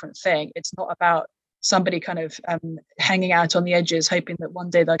very different thing. It's not about somebody kind of hanging out on the edges, hoping that one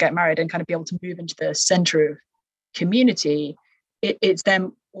day they'll get married and kind of be able to move into the center of community. It's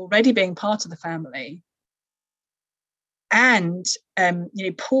them already being part of the family. And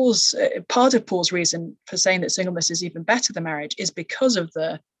Paul's part of Paul's reason for saying that singleness is even better than marriage is because of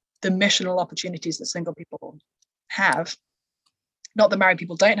the missional opportunities that single people have. Not that married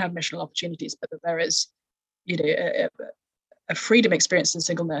people don't have missional opportunities, but that there is, a freedom experience in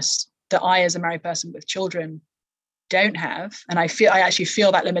singleness that I, as a married person with children, don't have. And I actually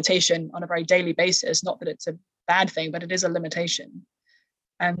feel that limitation on a very daily basis. Not that it's a bad thing, but it is a limitation.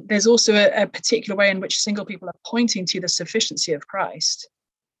 And there's also a particular way in which single people are pointing to the sufficiency of Christ,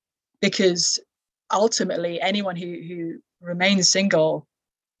 because ultimately anyone who remains single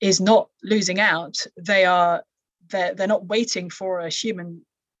is not losing out. They're not waiting for a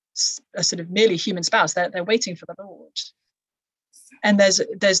sort of merely human spouse. They're waiting for the Lord. And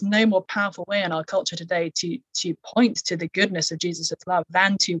there's no more powerful way in our culture today to point to the goodness of Jesus' love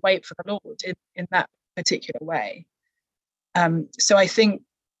than to wait for the Lord in that particular way. So I think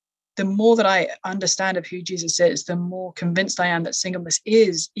the more that I understand of who Jesus is, the more convinced I am that singleness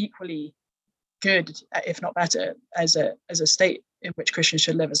is equally good, if not better, as a state in which Christians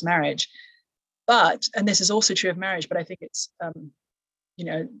should live as marriage. But, and this is also true of marriage, but I think it's, I'm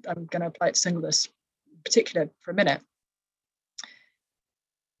going to apply it to singleness in particular for a minute.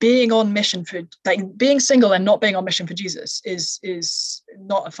 Being on mission for, being single and not being on mission for Jesus is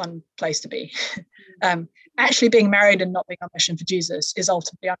not a fun place to be. Actually being married and not being on mission for Jesus is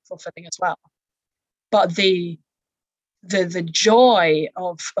ultimately unfulfilling as well. But the joy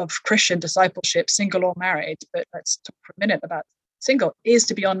of Christian discipleship, single or married, but let's talk for a minute about single, is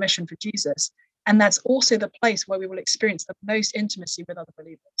to be on mission for Jesus. And that's also the place where we will experience the most intimacy with other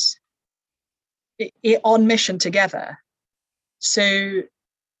believers. On mission together. So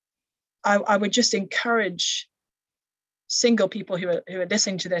I would just encourage single people who are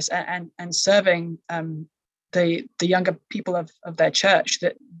listening to this and serving the younger people of their church,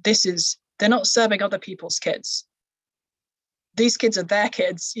 that they're not serving other people's kids. These kids are their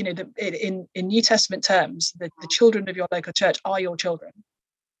kids. In New Testament terms, the children of your local church are your children.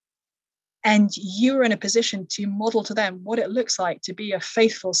 And you are in a position to model to them what it looks like to be a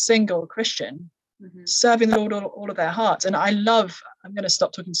faithful single Christian, serving the Lord all of their hearts. And I'm going to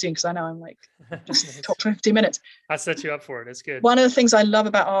stop talking soon because I know I'm just talk for 50 minutes. I set you up for it. It's good. One of the things I love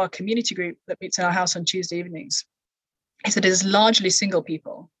about our community group that meets in our house on Tuesday evenings is that it is largely single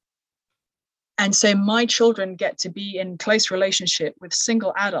people. And so my children get to be in close relationship with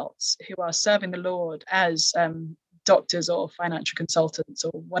single adults who are serving the Lord as doctors or financial consultants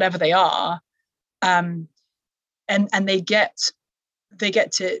or whatever they are. And they get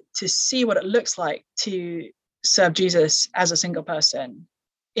to see what it looks like to serve Jesus as a single person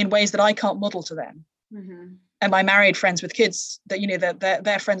in ways that I can't model to them. And my married friends with kids that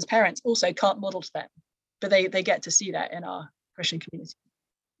their friends' parents also can't model to them, but they get to see that in our Christian community.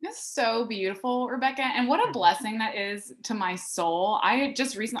 That's so beautiful, Rebecca. And what a blessing that is to my soul. I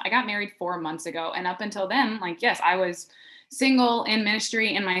got married 4 months ago. And up until then, yes, I was single in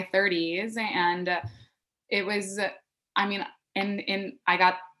ministry in my 30s. And it was, and I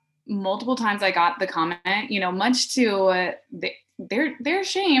got multiple times I got the comment, much to their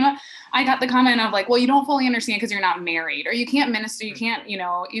shame, I got the comment of well, you don't fully understand because you're not married, or you can't minister, you can't,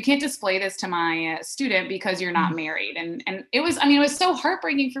 you can't display this to my student because you're not married. And it was, it was so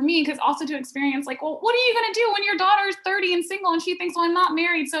heartbreaking for me, because also to experience well, what are you going to do when your daughter's 30 and single and she thinks, well, I'm not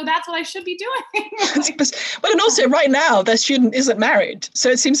married, so that's what I should be doing. Well, and also right now their student isn't married, so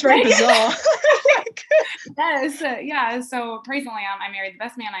it seems very bizarre. Yes. Yeah. So praise the Lamb, I married the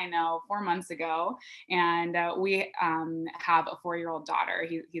best man I know 4 months ago. And we have a 4-year-old daughter.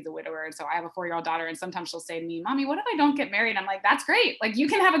 He's a widower. So I have a 4-year-old daughter. And sometimes she'll say to me, Mommy, what if I don't get married? I'm like, that's great. You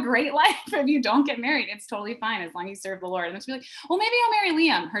can have a great life if you don't get married. It's totally fine as long as you serve the Lord. And she'll be like, well, maybe I'll marry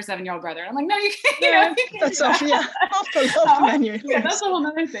Liam, her 7-year-old brother. I'm like, no, you can't. You can't that's off the menu. Yeah, that's a whole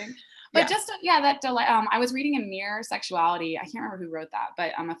other thing. But I was reading in Mere Sexuality. I can't remember who wrote that,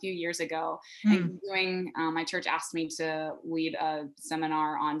 but a few years ago, and my church asked me to lead a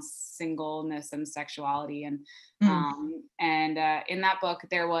seminar on singleness and sexuality. And in that book,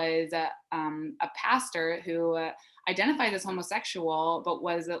 there was a pastor who identified as homosexual, but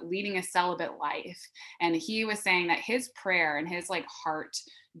was leading a celibate life. And he was saying that his prayer and his heart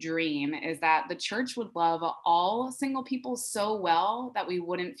dream is that the church would love all single people so well that we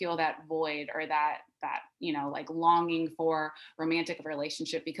wouldn't feel that void or that like longing for romantic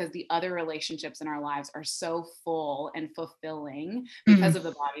relationship, because the other relationships in our lives are so full and fulfilling because of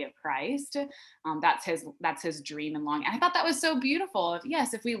the body of Christ. That's his dream and longing. And I thought that was so beautiful.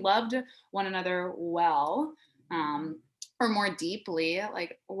 If we loved one another well, or more deeply,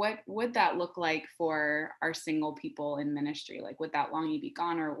 like what would that look like for our single people in ministry? Like, would that longing be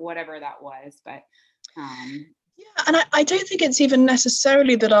gone, or whatever that was? But yeah, and I don't think it's even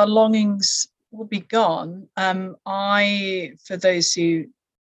necessarily that our longings will be gone. For those who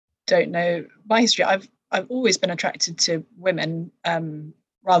don't know my history, I've always been attracted to women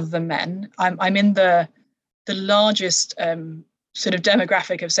rather than men. I'm in the largest sort of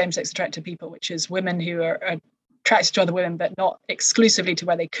demographic of same-sex attracted people, which is women who are attracted to other women, but not exclusively to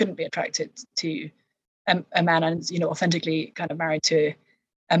where they couldn't be attracted to a man, and authentically kind of married to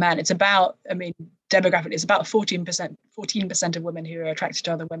a man. It's about, demographically, it's about 14% of women who are attracted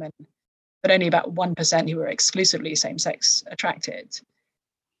to other women, but only about 1% who are exclusively same-sex attracted.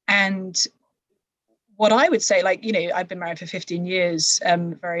 And what I would say, I've been married for 15 years,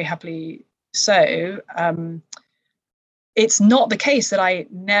 very happily so. It's not the case that I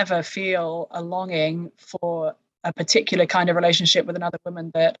never feel a longing for a particular kind of relationship with another woman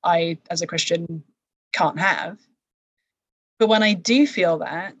that I, as a Christian, can't have. But when I do feel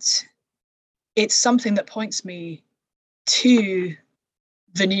that, it's something that points me to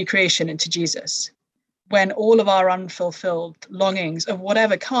the new creation and to Jesus, when all of our unfulfilled longings of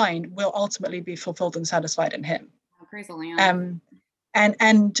whatever kind will ultimately be fulfilled and satisfied in him. Oh, praise the Lamb.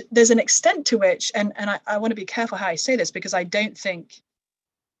 And there's an extent to which, and I want to be careful how I say this, because I don't think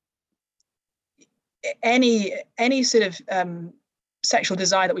any sort of sexual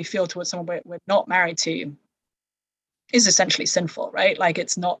desire that we feel towards someone we're not married to is essentially sinful, right? Like,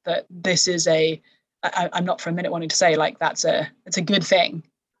 it's not that this is I'm not for a minute wanting to say like it's a good thing.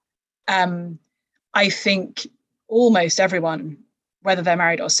 I think almost everyone, whether they're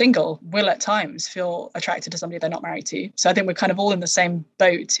married or single, will at times feel attracted to somebody they're not married to. So I think we're kind of all in the same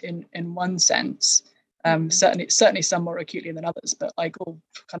boat in one sense. Certainly some more acutely than others, but like all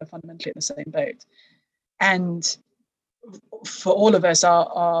kind of fundamentally in the same boat. And for all of us,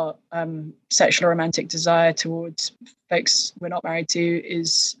 our sexual or romantic desire towards folks we're not married to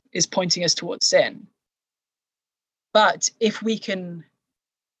is pointing us towards sin. But if we can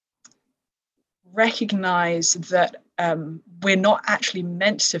recognize that we're not actually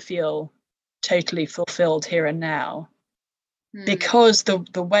meant to feel totally fulfilled here and now, because the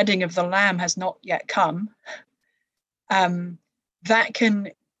wedding of the Lamb has not yet come, that can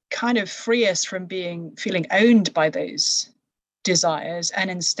kind of free us from feeling owned by those desires, and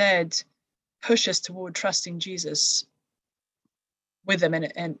instead push us toward trusting Jesus with them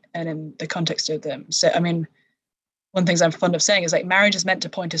and in the context of them. So, one of the things I'm fond of saying is, like, marriage is meant to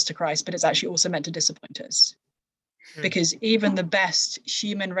point us to Christ, but it's actually also meant to disappoint us. Because even the best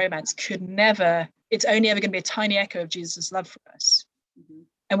human romance it's only ever going to be a tiny echo of Jesus' love for us.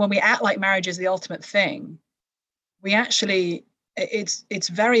 And when we act like marriage is the ultimate thing, we actually, it's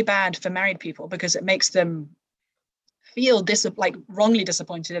very bad for married people, because it makes them feel wrongly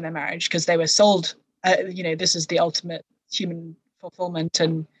disappointed in their marriage, because they were sold, this is the ultimate human fulfillment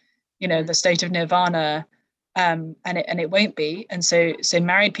and, the state of nirvana, and it won't be. And so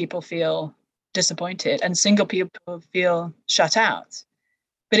married people feel disappointed, and single people feel shut out.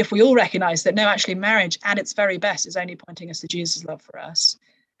 But if we all recognize that, no, actually marriage at its very best is only pointing us to Jesus' love for us,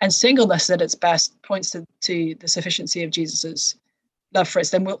 and singleness at its best points to the sufficiency of Jesus's love for us,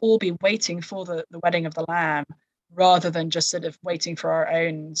 then we'll all be waiting for the wedding of the Lamb, rather than just sort of waiting for our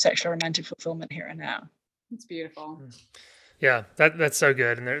own sexual romantic fulfillment here and now. It's beautiful. Yeah, that's so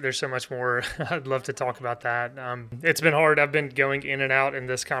good. And there's so much more. I'd love to talk about that. It's been hard. I've been going in and out in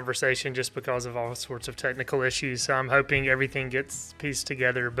this conversation just because of all sorts of technical issues. So I'm hoping everything gets pieced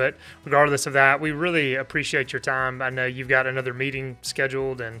together. But regardless of that, we really appreciate your time. I know you've got another meeting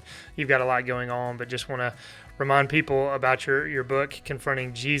scheduled and you've got a lot going on, but just want to remind people about your book,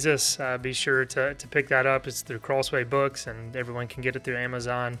 Confronting Jesus. Be sure to pick that up. It's through Crossway Books, and everyone can get it through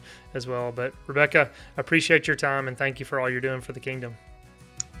Amazon as well. But Rebecca, I appreciate your time, and thank you for all you're doing for the kingdom.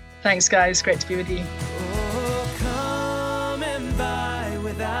 Thanks, guys. Great to be with you. Oh, come and buy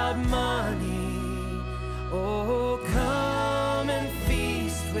without money. Oh, come and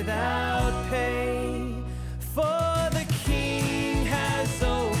feast without pay. For the King has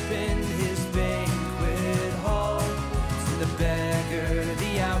opened his banquet hall to the beggar,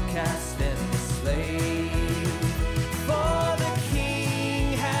 the outcast, and the slave. For the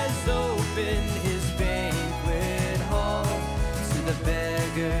King has opened his banquet hall to the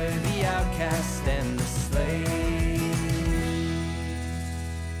beggar, the outcast, and the slave.